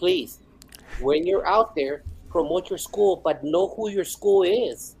 But please, when you're out there, promote your school, but know who your school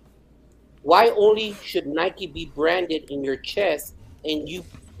is. Why only should Nike be branded in your chest and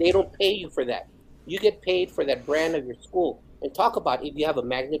they don't pay you for that? You get paid for that brand of your school. And talk about if you have a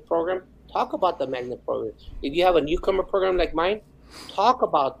magnet program, talk about the magnet program. If you have a newcomer program like mine, talk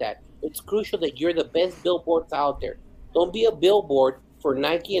about that. It's crucial that you're the best billboards out there. Don't be a billboard for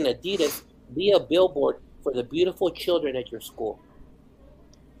Nike and Adidas. Be a billboard for the beautiful children at your school.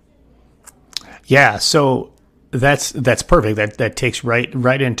 Yeah, so that's perfect. That takes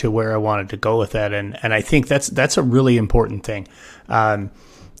right into where I wanted to go with that, and I think that's a really important thing.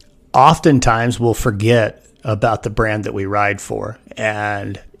 Oftentimes we'll forget about the brand that we ride for,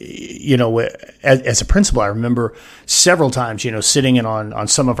 and as a principal, I remember several times sitting in on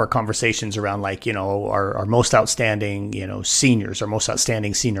some of our conversations around like our most outstanding seniors, our most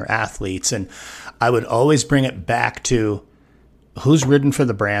outstanding senior athletes, and I would always bring it back to who's ridden for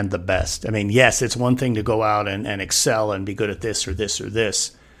the brand the best. I mean, yes, it's one thing to go out and excel and be good at this or this or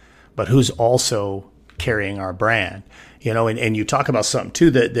this, but who's also carrying our brand? And you talk about something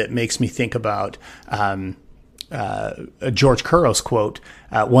too that makes me think about George Couros quote,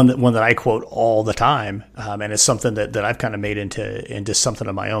 one that I quote all the time, and it's something that I've kind of made into something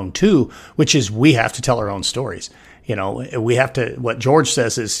of my own too, which is we have to tell our own stories. We have to. What George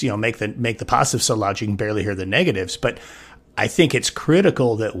says is make the positives so loud you can barely hear the negatives, but I think it's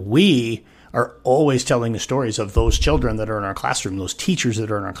critical that we are always telling the stories of those children that are in our classroom, those teachers that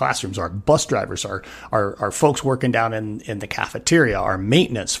are in our classrooms, our bus drivers, our folks working down in the cafeteria, our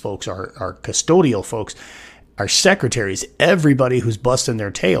maintenance folks, our custodial folks, our secretaries, everybody who's busting their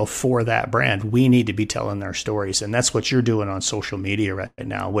tail for that brand. We need to be telling their stories. And that's what you're doing on social media right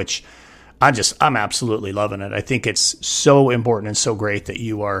now, which I'm absolutely loving it. I think it's so important and so great that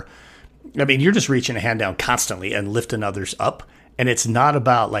you're just reaching a hand down constantly and lifting others up. And it's not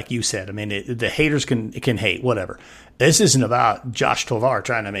about, like you said, the haters can hate, whatever. This isn't about Josh Tovar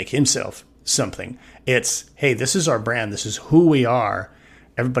trying to make himself something. It's, hey, this is our brand. This is who we are.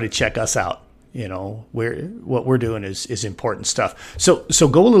 Everybody check us out. What we're doing is important stuff. So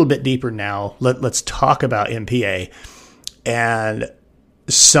go a little bit deeper now. Let's talk about MPA and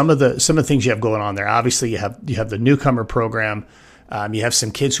some of the things you have going on there. Obviously, you have the newcomer program. You have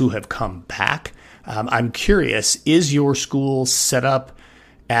some kids who have come back. I'm curious, is your school set up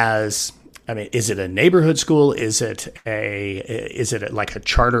as, is it a neighborhood school? Is it like a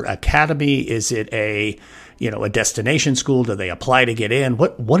charter academy? Is it a destination school? Do they apply to get in?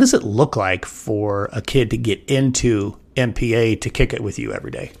 What does it look like for a kid to get into MPA to kick it with you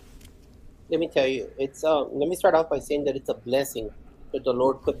every day? Let me tell you, let me start off by saying that it's a blessing that the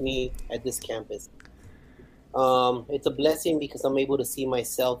Lord put me at this campus. It's a blessing because I'm able to see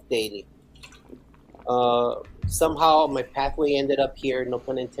myself daily. Somehow my pathway ended up here, no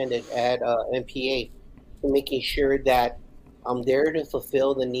pun intended, at MPA, making sure that I'm there to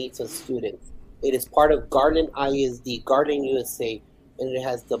fulfill the needs of students. It is part of Garland ISD, Garland USA, and it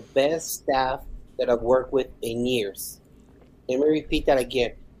has the best staff that I've worked with in years. Let me repeat that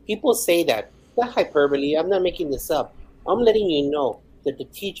again. People say that. That's hyperbole. I'm not making this up. I'm letting you know that the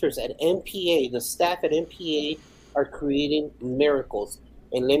teachers at MPA, the staff at MPA, are creating miracles.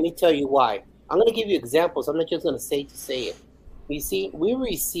 And let me tell you why. I'm going to give you examples. I'm not just going to say it. You see, we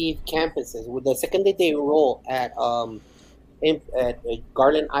receive campuses with the second day they enroll at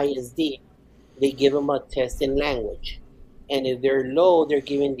Garland ISD. They give them a test in language. And if they're low, they're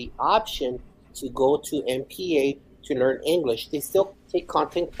given the option to go to MPA to learn English. They still take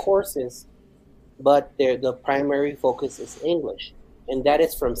content courses, but the primary focus is English. And that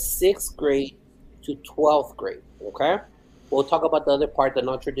is from 6th grade to 12th grade, okay? We'll talk about the other part, the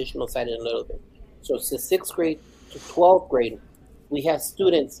non-traditional side, in a little bit. So it's 6th grade to 12th grade. We have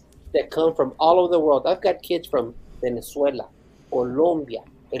students that come from all over the world. I've got kids from Venezuela, Colombia,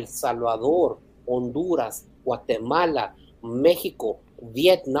 El Salvador, Honduras, Guatemala, Mexico,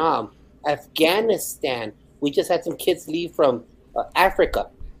 Vietnam, Afghanistan. We just had some kids leave from Africa.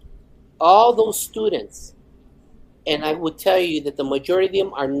 All those students And I would tell you that the majority of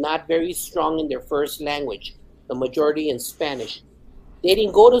them are not very strong in their first language, the majority in Spanish. They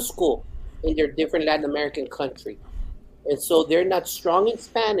didn't go to school in their different Latin American country. And so they're not strong in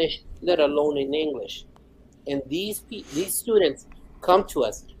Spanish, let alone in English. And these students come to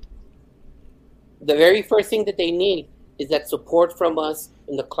us. The very first thing that they need is that support from us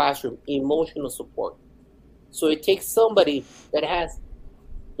in the classroom, emotional support. So it takes somebody that has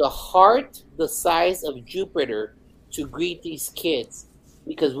the heart the size of Jupiter to greet these kids,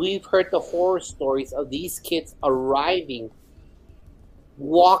 because we've heard the horror stories of these kids arriving,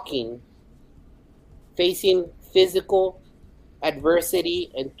 walking, facing physical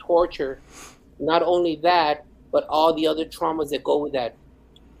adversity and torture. Not only that, but all the other traumas that go with that.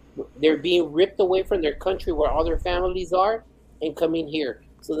 They're being ripped away from their country where all their families are and coming here.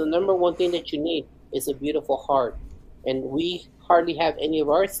 So the number one thing that you need is a beautiful heart. And we hardly have any of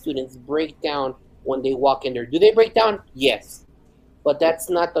our students break down when they walk in there. Do they break down? Yes. But that's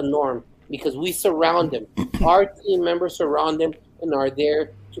not the norm, because we surround them. Our team members surround them and are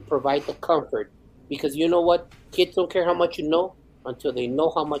there to provide the comfort. Because you know what? Kids don't care how much you know until they know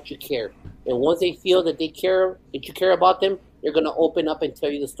how much you care. And once they feel that you care about them, they're going to open up and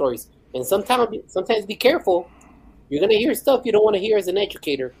tell you the stories. And sometimes be careful. You're going to hear stuff you don't want to hear as an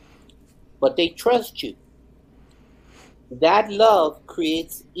educator, but they trust you. That love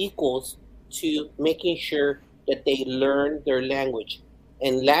creates equals to making sure that they learn their language.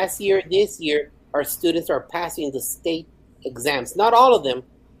 And this year, our students are passing the state exams. Not all of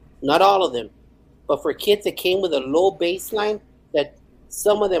them, but for kids that came with a low baseline, that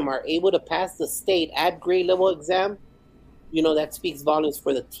some of them are able to pass the state at grade level exam, that speaks volumes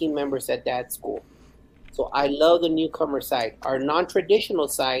for the team members at that school. So I love the newcomer side. Our non-traditional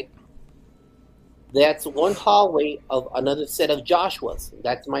side, that's one hallway of another set of Joshuas.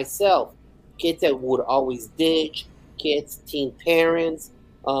 That's myself. Kids that would always ditch, kids, teen parents,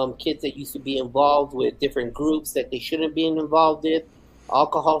 kids that used to be involved with different groups that they shouldn't be involved in,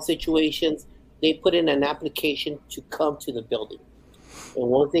 alcohol situations. They put in an application to come to the building. And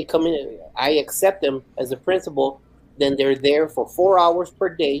once they come in, I accept them as a principal. Then they're there for 4 hours per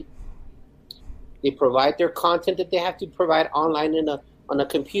day. They provide their content that they have to provide online on a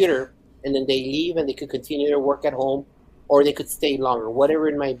computer, and then they leave and they could continue their work at home, or they could stay longer, whatever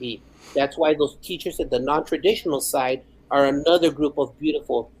it might be. That's why those teachers at the non-traditional side are another group of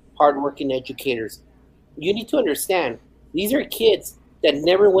beautiful, hardworking educators. You need to understand, these are kids that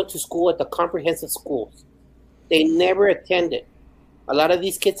never went to school at the comprehensive schools. They never attended. A lot of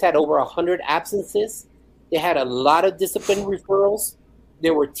these kids had over 100 absences. They had a lot of discipline referrals.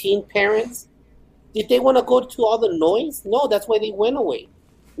 There were teen parents. Did they want to go to all the noise? No, that's why they went away.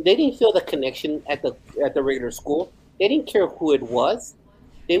 They didn't feel the connection at the regular school. They didn't care who it was.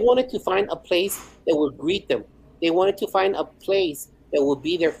 They wanted to find a place that would greet them. They wanted to find a place that would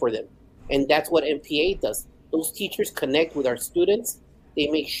be there for them. And that's what MPA does. Those teachers connect with our students. They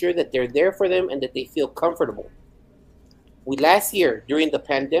make sure that they're there for them and that they feel comfortable. Last year, during the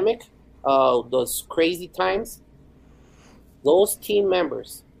pandemic, those crazy times, those team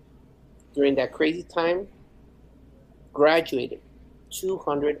members during that crazy time graduated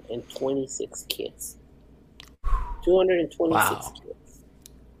 226 kids. 226 Wow. kids.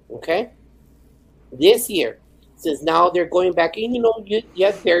 Okay? This year, since now they're going back, and you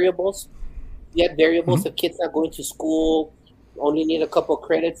have variables. You have variables of kids not going to school, only need a couple of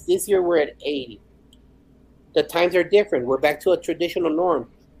credits. This year we're at 80. The times are different. We're back to a traditional norm.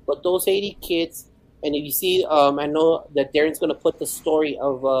 But those 80 kids, and if you see, I know that Darren's going to put the story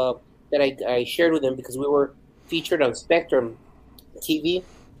of that I shared with him, because we were featured on Spectrum TV.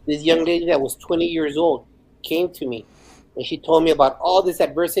 This young lady that was 20 years old came to me, and she told me about all this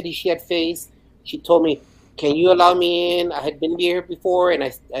adversity she had faced. She told me, "Can you allow me in? I had been here before, and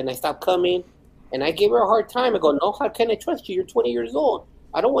I stopped coming." And I gave her a hard time. I go, "No, how can I trust you? You're 20 years old.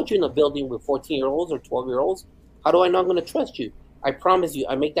 I don't want you in a building with 14-year-olds or 12-year-olds. How do I know I'm going to trust you? I promise you,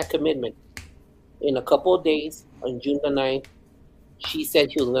 I make that commitment." In a couple of days, on June the 9th, she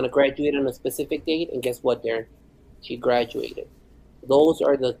said she was going to graduate on a specific date, and guess what, Darren? She graduated. Those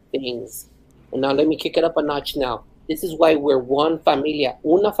are the things. And now let me kick it up a notch now. This is why we're one familia,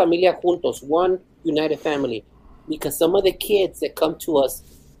 una familia juntos, one united family. Because some of the kids that come to us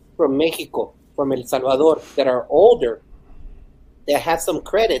from Mexico, from El Salvador, that are older, that have some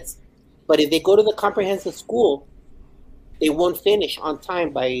credits, but if they go to the comprehensive school, they won't finish on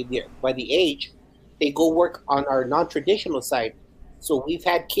time by the age. They go work on our non-traditional side. So we've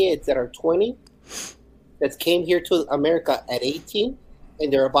had kids that are 20 that came here to America at 18,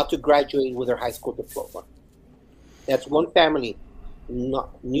 and they're about to graduate with their high school diploma. That's one family.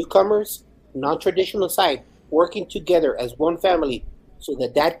 Newcomers, non-traditional side. working together as one family so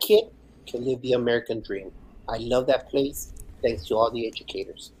that that kid can live the American dream. I love that place. Thanks to all the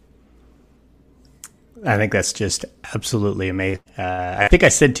educators. I think that's just absolutely amazing. I think I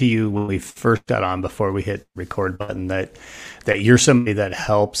said to you when we first got on before we hit record button that you're somebody that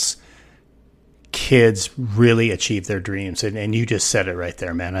helps kids really achieve their dreams. And you just said it right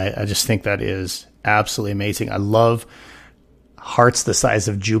there, man. I just think that is absolutely amazing. I love hearts the size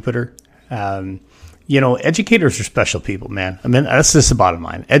of Jupiter. Educators are special people, man. I mean, that's just the bottom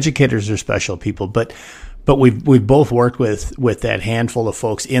line. Educators are special people, but we've both worked with that handful of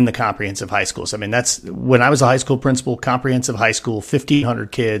folks in the comprehensive high schools. I mean, that's when I was a high school principal, comprehensive high school,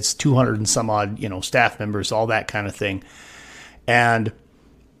 1,500 kids, 200 and some odd, staff members, all that kind of thing. And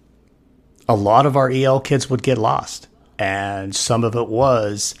a lot of our EL kids would get lost. And some of it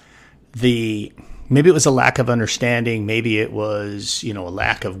was maybe it was a lack of understanding. Maybe it was, a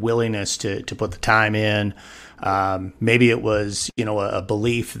lack of willingness to put the time in. Maybe it was, a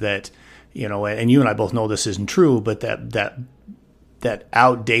belief that, and you and I both know this isn't true, but that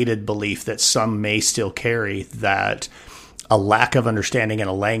outdated belief that some may still carry, that a lack of understanding in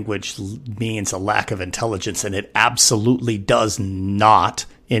a language means a lack of intelligence, and it absolutely does not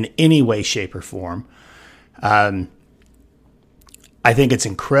in any way, shape, or form. I think it's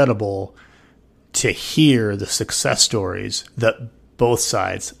incredible to hear the success stories that both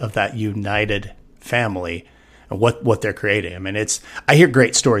sides of that united family and what they're creating. I mean, I hear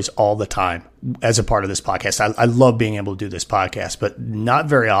great stories all the time as a part of this podcast. I love being able to do this podcast, but not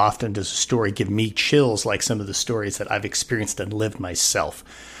very often does a story give me chills like some of the stories that I've experienced and lived myself.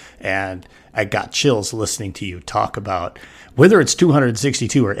 And I got chills listening to you talk about whether it's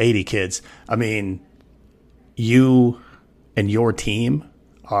 262 or 80 kids. I mean, you and your team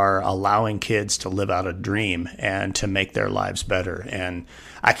are allowing kids to live out a dream and to make their lives better. And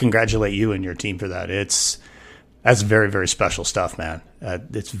I congratulate you and your team for that. That's very, very special stuff, man.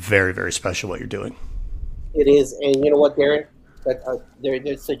 It's very, very special what you're doing. It is. And you know what, Darren?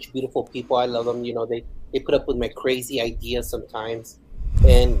 They're such beautiful people. I love them. They put up with my crazy ideas sometimes,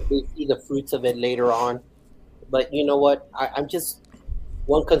 and they see the fruits of it later on. But you know what? I'm just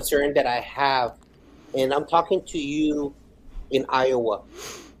one concern that I have, and I'm talking to you in Iowa.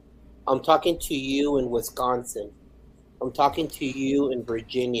 I'm talking to you in Wisconsin. I'm talking to you in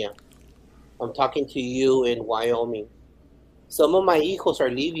Virginia. I'm talking to you in Wyoming. Some of my hijos are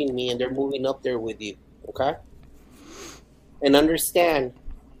leaving me and they're moving up there with you, okay? And understand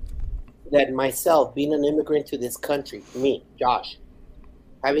that myself, being an immigrant to this country, me, Josh,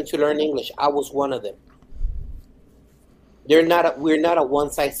 having to learn English, I was one of them. We're not a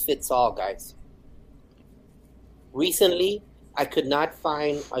one-size-fits-all, guys. Recently, I could not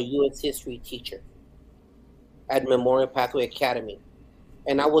find a U.S. history teacher at Memorial Pathway Academy.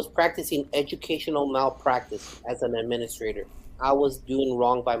 And I was practicing educational malpractice as an administrator. I was doing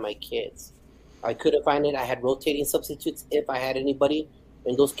wrong by my kids. I couldn't find it. I had rotating substitutes if I had anybody,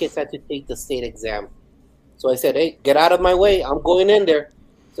 and those kids had to take the state exam. So I said, hey, get out of my way. I'm going in there.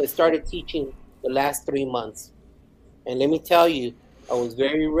 So I started teaching the last 3 months. And let me tell you, I was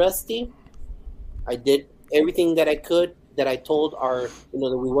very rusty. I did everything that I could, that I told that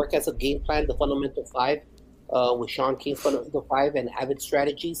we work as a game plan, the Fundamental 5, with Sean King's Fundamental 5 and Avid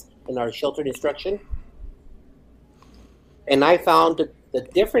Strategies in our sheltered instruction. And I found the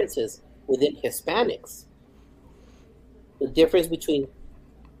differences within Hispanics. The difference between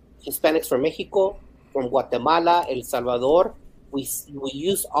Hispanics from Mexico, from Guatemala, El Salvador. We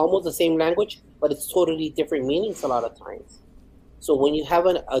use almost the same language, but it's totally different meanings a lot of times. So when you have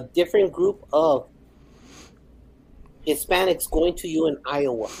a different group of Hispanics going to you in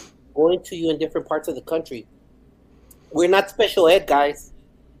Iowa, going to you in different parts of the country, we're not special ed, guys.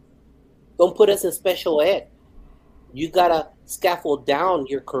 Don't put us in special ed. You gotta scaffold down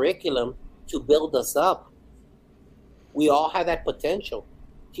your curriculum to build us up. We all have that potential.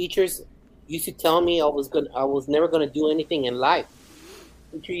 Teachers used to tell me I was never gonna do anything in life.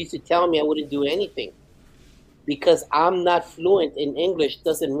 Teacher used to tell me I wouldn't do anything. Because I'm not fluent in English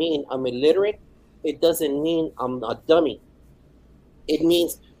doesn't mean I'm illiterate. It doesn't mean I'm a dummy. It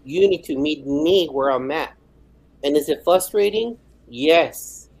means you need to meet me where I'm at. And is it frustrating?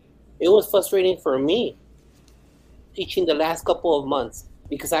 Yes. It was frustrating for me teaching the last couple of months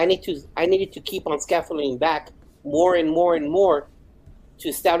because I needed to keep on scaffolding back more and more and more to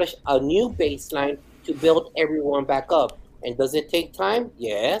establish a new baseline to build everyone back up. And does it take time?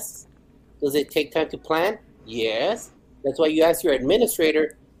 Yes. Does it take time to plan? Yes. That's why you ask your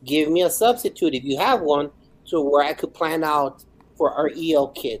administrator, give me a substitute if you have one, so where I could plan out for our EL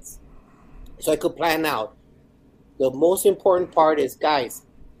kids. So I could plan out. The most important part is, guys,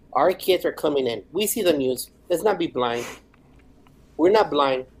 our kids are coming in. We see the news. Let's not be blind. We're not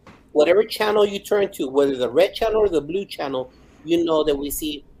blind. Whatever channel you turn to, whether the red channel or the blue channel, you know that we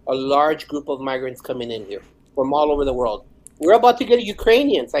see a large group of migrants coming in here from all over the world. We're about to get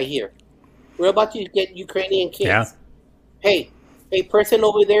Ukrainians, I hear. We're about to get Ukrainian kids. Yeah. Hey, person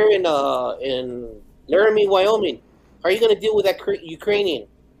over there in Laramie, Wyoming, how are you going to deal with that Ukrainian?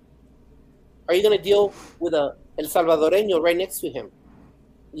 Are you going to deal with a El Salvadoreño right next to him?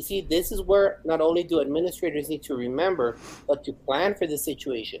 You see, this is where not only do administrators need to remember, but to plan for the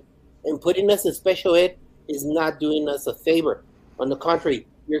situation. And putting us in special ed is not doing us a favor. On the contrary,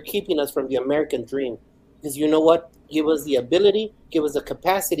 you're keeping us from the American dream. Because you know what? Give us the ability, give us the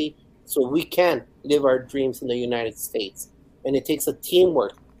capacity, so we can live our dreams in the United States. And it takes a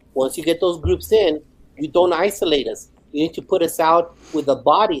teamwork. Once you get those groups in, you don't isolate us. You need to put us out with the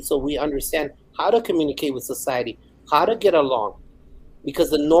body so we understand how to communicate with society, how to get along.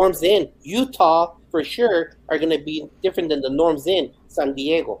 Because the norms in Utah, for sure, are going to be different than the norms in San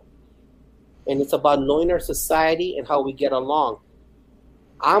Diego. And it's about knowing our society and how we get along.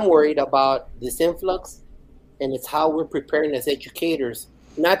 I'm worried about this influx, and it's how we're preparing as educators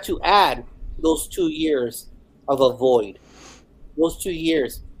not to add those 2 years of a void. Those 2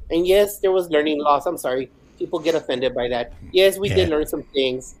 years. And yes, there was learning loss. I'm sorry. People get offended by that. Yes, we did learn some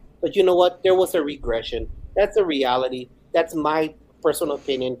things. But you know what? There was a regression. That's a reality. That's my personal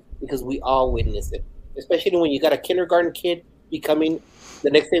opinion, because we all witnessed it. Especially when you got a kindergarten kid becoming,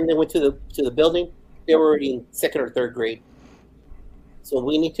 the next time they went to the building, they were already in second or third grade. So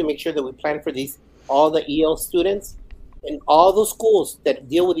we need to make sure that we plan for all the EL students, and all those schools that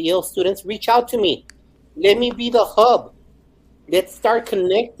deal with EL students, reach out to me. Let me be the hub. Let's start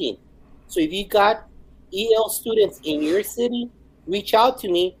connecting. So if you got EL students in your city, reach out to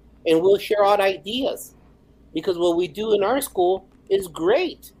me and we'll share out ideas. Because what we do in our school is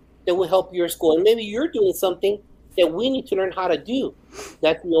great, that will help your school. And maybe you're doing something that we need to learn how to do.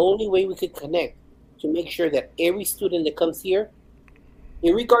 That's the only way we could connect, to make sure that every student that comes here,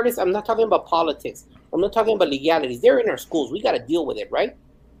 regardless, I'm not talking about politics. I'm not talking about legalities. They're in our schools. We got to deal with it, right?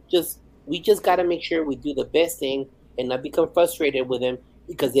 We just got to make sure we do the best thing and not become frustrated with them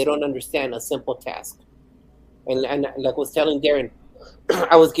because they don't understand a simple task. And like I was telling Darren,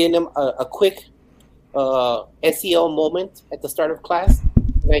 I was giving them a quick SEL moment at the start of class,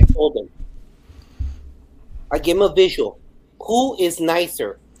 and I told them, I gave them a visual. Who is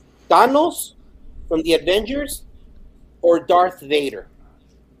nicer, Thanos from the Avengers or Darth Vader?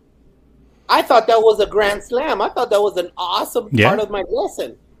 I thought that was a grand slam. I thought that was an awesome part of my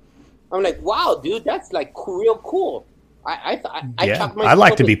lesson. I'm like, wow, dude, that's like real cool. I'd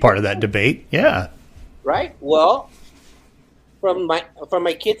like to be part of that debate. Yeah. Right? Well, from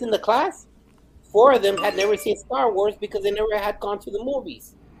my kids in the class, 4 of them had never seen Star Wars because they never had gone to the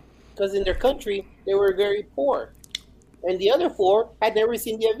movies. Because in their country, they were very poor. And the other 4 had never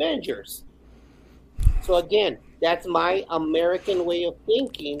seen the Avengers. So again, that's my American way of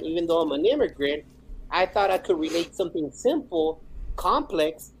thinking. Even though I'm an immigrant, I thought I could relate something simple,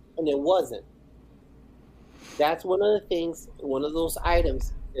 complex, and it wasn't. That's one of the things, one of those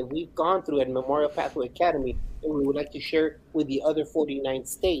items that we've gone through at Memorial Pathway Academy, and we would like to share with the other 49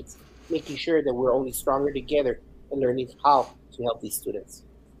 states, making sure that we're only stronger together and learning how to help these students.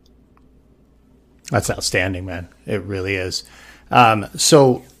 That's outstanding, man. It really is. I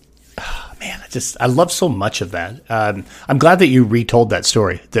love so much of that. I'm glad that you retold that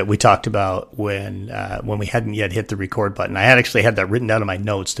story that we talked about when we hadn't yet hit the record button. I had actually had that written down in my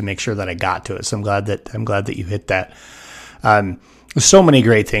notes to make sure that I got to it. So I'm glad that you hit that. So many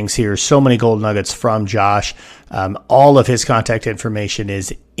great things here. So many gold nuggets from Josh. All of his contact information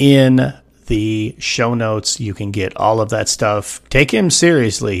is in the show notes. You can get all of that stuff. Take him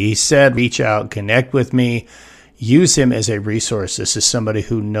seriously. He said, reach out, connect with me. Use him as a resource. This is somebody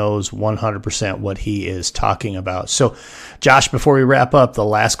who knows 100% what he is talking about. So, Josh, before we wrap up, the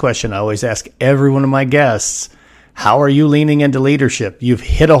last question I always ask every one of my guests, how are you leaning into leadership? You've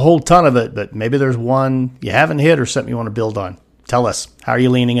hit a whole ton of it, but maybe there's one you haven't hit or something you want to build on. Tell us, how are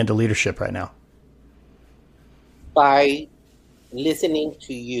you leaning into leadership right now? By listening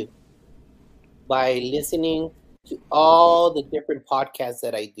to you, by listening to all the different podcasts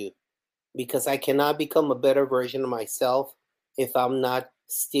that I do. Because I cannot become a better version of myself if I'm not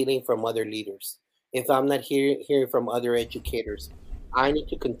stealing from other leaders, if I'm not hearing from other educators. I need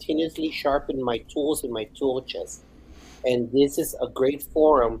to continuously sharpen my tools in my tool chest. And this is a great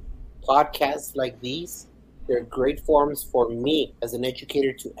forum. Podcasts like these, they're great forums for me as an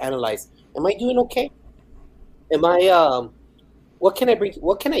educator to analyze. Am I doing okay? Am I, what can I bring?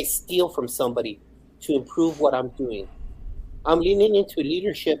 What can I steal from somebody to improve what I'm doing? I'm leaning into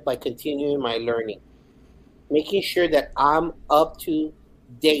leadership by continuing my learning. making sure that I'm up to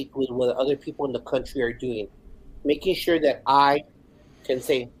date with what other people in the country are doing, making sure that I can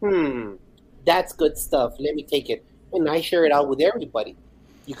say, that's good stuff. Let me take it. And I share it out with everybody.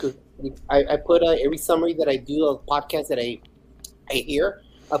 You could, I put every summary that I do of podcasts that I hear,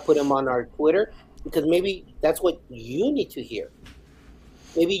 I put them on our Twitter because maybe that's what you need to hear.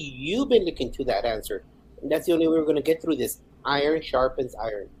 Maybe you've been looking to that answer. And that's the only way we're going to get through this. Iron sharpens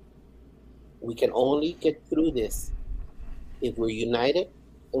iron. We can only get through this if we're united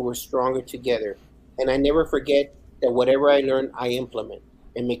and we're stronger together. And I never forget that whatever I learn, I implement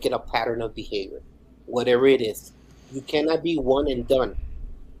and make it a pattern of behavior. Whatever it is, you cannot be one and done.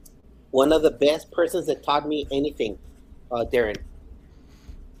 One of the best persons that taught me anything, Darren,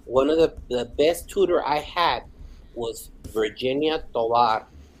 one of the best tutor I had was Virginia Tovar,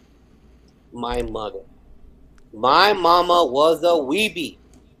 my mother. My mama was a weebie.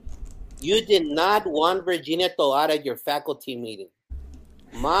 You did not want Virginia Tovar at your faculty meeting.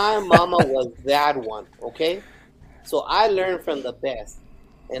 My mama was that one, okay? So I learned from the best.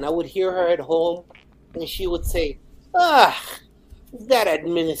 And I would hear her at home, and she would say, that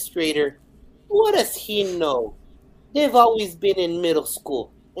administrator, what does he know? They've always been in middle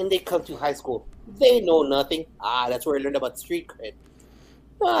school, and they come to high school. They know nothing. That's where I learned about street cred.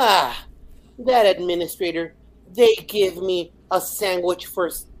 That administrator, they give me a sandwich for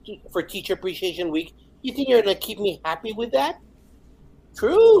Teacher Appreciation Week. You think you're going to keep me happy with that?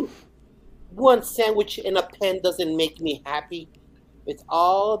 True. One sandwich and a pen doesn't make me happy. It's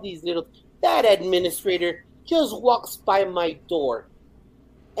all these little... That administrator just walks by my door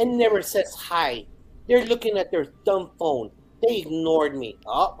and never says hi. They're looking at their dumb phone. They ignored me.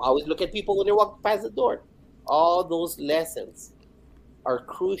 I always look at people when they walk past the door. All those lessons are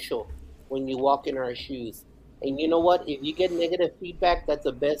crucial when you walk in our shoes. And you know what? If you get negative feedback, that's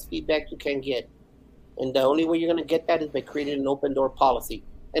the best feedback you can get. And the only way you're going to get that is by creating an open door policy.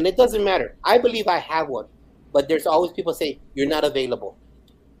 And it doesn't matter. I believe I have one. But there's always people say, you're not available.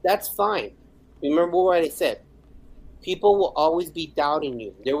 That's fine. Remember what I said. People will always be doubting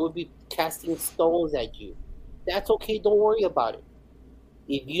you. There will be casting stones at you. That's okay. Don't worry about it.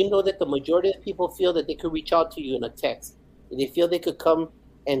 If you know that the majority of people feel that they could reach out to you in a text, if they feel they could come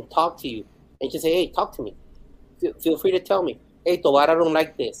and talk to you and just say, hey, talk to me. Feel free to tell me, hey, Tovar, I don't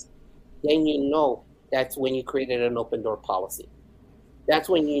like this. Then you know that's when you created an open door policy. That's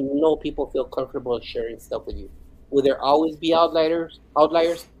when you know people feel comfortable sharing stuff with you. Will there always be outliers?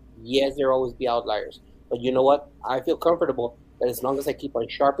 Yes, there will always be outliers. But you know what? I feel comfortable that as long as I keep on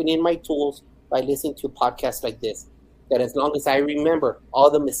sharpening my tools by listening to podcasts like this, that as long as I remember all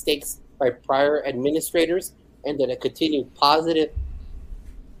the mistakes by prior administrators and that I continue positive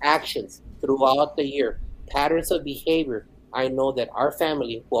actions throughout the year, patterns of behavior, I know that our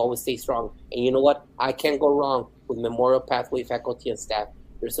family will always stay strong. And you know what? I can't go wrong with Memorial Pathway faculty and staff.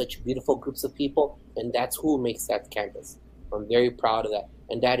 They're such beautiful groups of people, and that's who makes that campus. I'm very proud of that.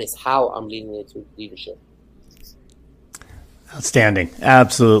 And that is how I'm leading into leadership. Outstanding.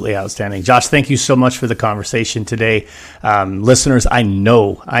 Absolutely outstanding. Josh, thank you so much for the conversation today. Listeners, I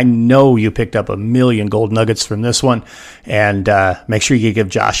know you picked up a million gold nuggets from this one. And make sure you give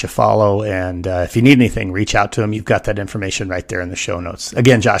Josh a follow. And if you need anything, reach out to him. You've got that information right there in the show notes.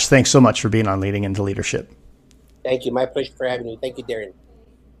 Again, Josh, thanks so much for being on Leading into Leadership. Thank you. My pleasure for having me. Thank you, Darren.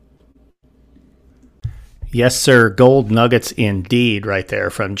 Yes, sir. Gold nuggets indeed right there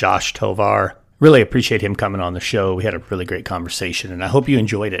from Josh Tovar. Really appreciate him coming on the show. We had a really great conversation, and I hope you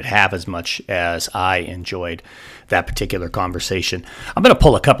enjoyed it half as much as I enjoyed that particular conversation. I'm going to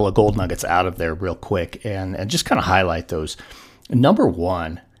pull a couple of gold nuggets out of there real quick and just kind of highlight those. Number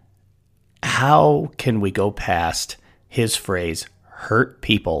one, how can we go past his phrase, hurt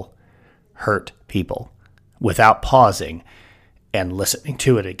people, without pausing and listening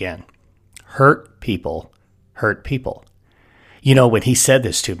to it again? Hurt people. You know, when he said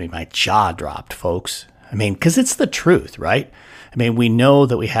this to me, my jaw dropped, folks. I mean, because it's the truth, right? I mean, we know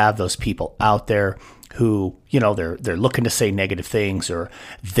that we have those people out there who, you know, they're looking to say negative things, or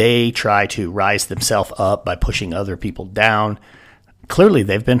they try to rise themselves up by pushing other people down. Clearly,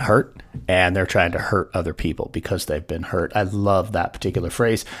 they've been hurt, and they're trying to hurt other people because they've been hurt. I love that particular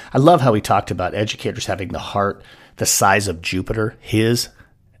phrase. I love how he talked about educators having the heart the size of Jupiter, his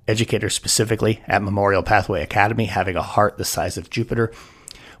educators specifically at Memorial Pathway Academy having a heart the size of Jupiter.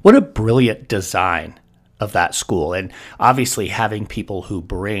 What a brilliant design of that school. And obviously having people who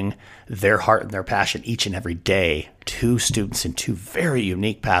bring their heart and their passion each and every day to students in two very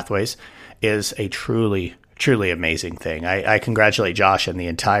unique pathways is a truly amazing thing. I congratulate Josh and the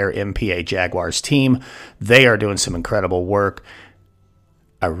entire MPA Jaguars team. They are doing some incredible work.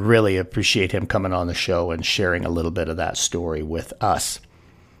 I really appreciate him coming on the show and sharing a little bit of that story with us.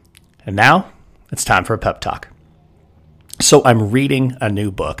 And now it's time for a pep talk. So I'm reading a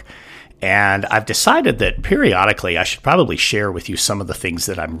new book, and I've decided that periodically I should probably share with you some of the things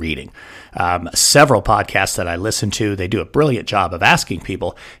that I'm reading. Several podcasts that I listen to, they do a brilliant job of asking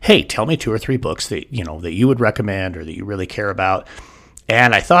people, hey, tell me 2 or 3 books that you would recommend or that you really care about.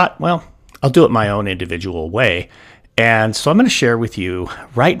 And I thought, well, I'll do it my own individual way. And so I'm going to share with you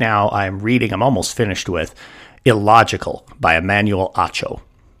right now. I'm almost finished with Illogical by Emmanuel Acho.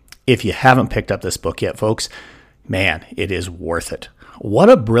 If you haven't picked up this book yet, folks, man, it is worth it. What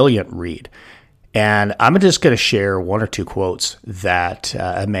a brilliant read. And I'm just going to share 1 or 2 quotes that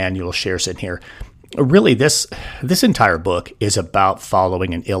Emmanuel shares in here. Really, this entire book is about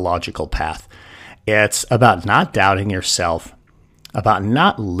following an illogical path. It's about not doubting yourself, about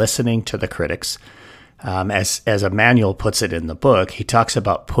not listening to the critics. As Emmanuel puts it in the book, he talks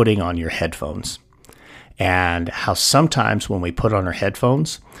about putting on your headphones and how sometimes when we put on our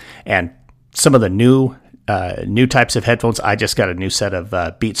headphones, and some of the new types of headphones, I just got a new set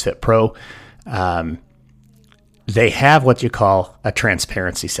of Beats Fit Pro. They have what you call a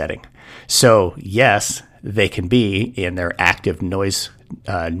transparency setting. So yes, they can be in their active noise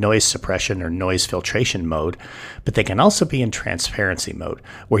suppression or noise filtration mode, but they can also be in transparency mode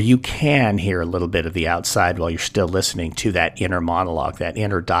where you can hear a little bit of the outside while you're still listening to that inner monologue, that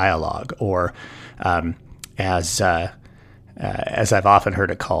inner dialogue, or as I've often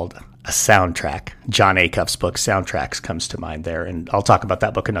heard it called, a soundtrack. John Acuff's book Soundtracks comes to mind there, and I'll talk about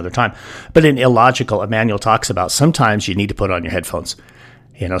that book another time. But in Illogical, Emmanuel talks about sometimes you need to put on your headphones.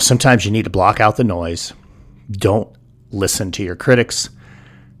 Sometimes you need to block out the noise. Don't listen to your critics.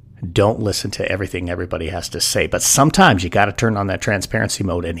 Don't listen to everything everybody has to say. But sometimes you got to turn on that transparency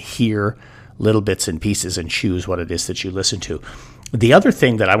mode and hear little bits and pieces and choose what it is that you listen to. The other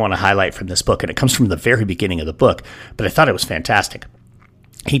thing that I want to highlight from this book, and it comes from the very beginning of the book, but I thought it was fantastic.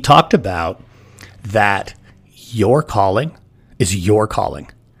 He talked about that your calling is your calling.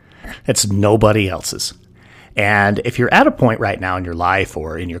 It's nobody else's. And if you're at a point right now in your life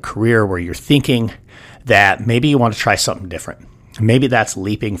or in your career where you're thinking that maybe you want to try something different, maybe that's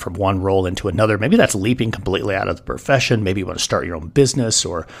leaping from one role into another, maybe that's leaping completely out of the profession, maybe you want to start your own business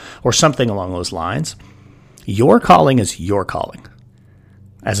or something along those lines, your calling is your calling.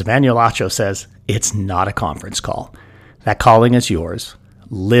 As Emmanuel Acho says, it's not a conference call. That calling is yours.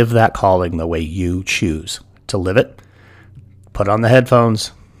 Live that calling the way you choose to live it. Put on the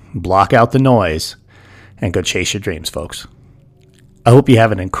headphones, block out the noise, and go chase your dreams, folks. I hope you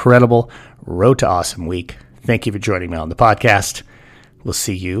have an incredible Road to Awesome week. Thank you for joining me on the podcast. We'll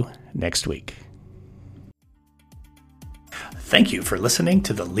see you next week. Thank you for listening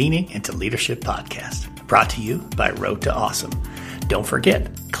to the Leaning into Leadership podcast, brought to you by Road to Awesome. Don't forget,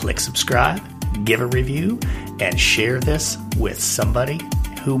 click subscribe, give a review, and share this with somebody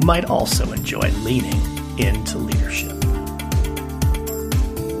who might also enjoy leaning into leadership.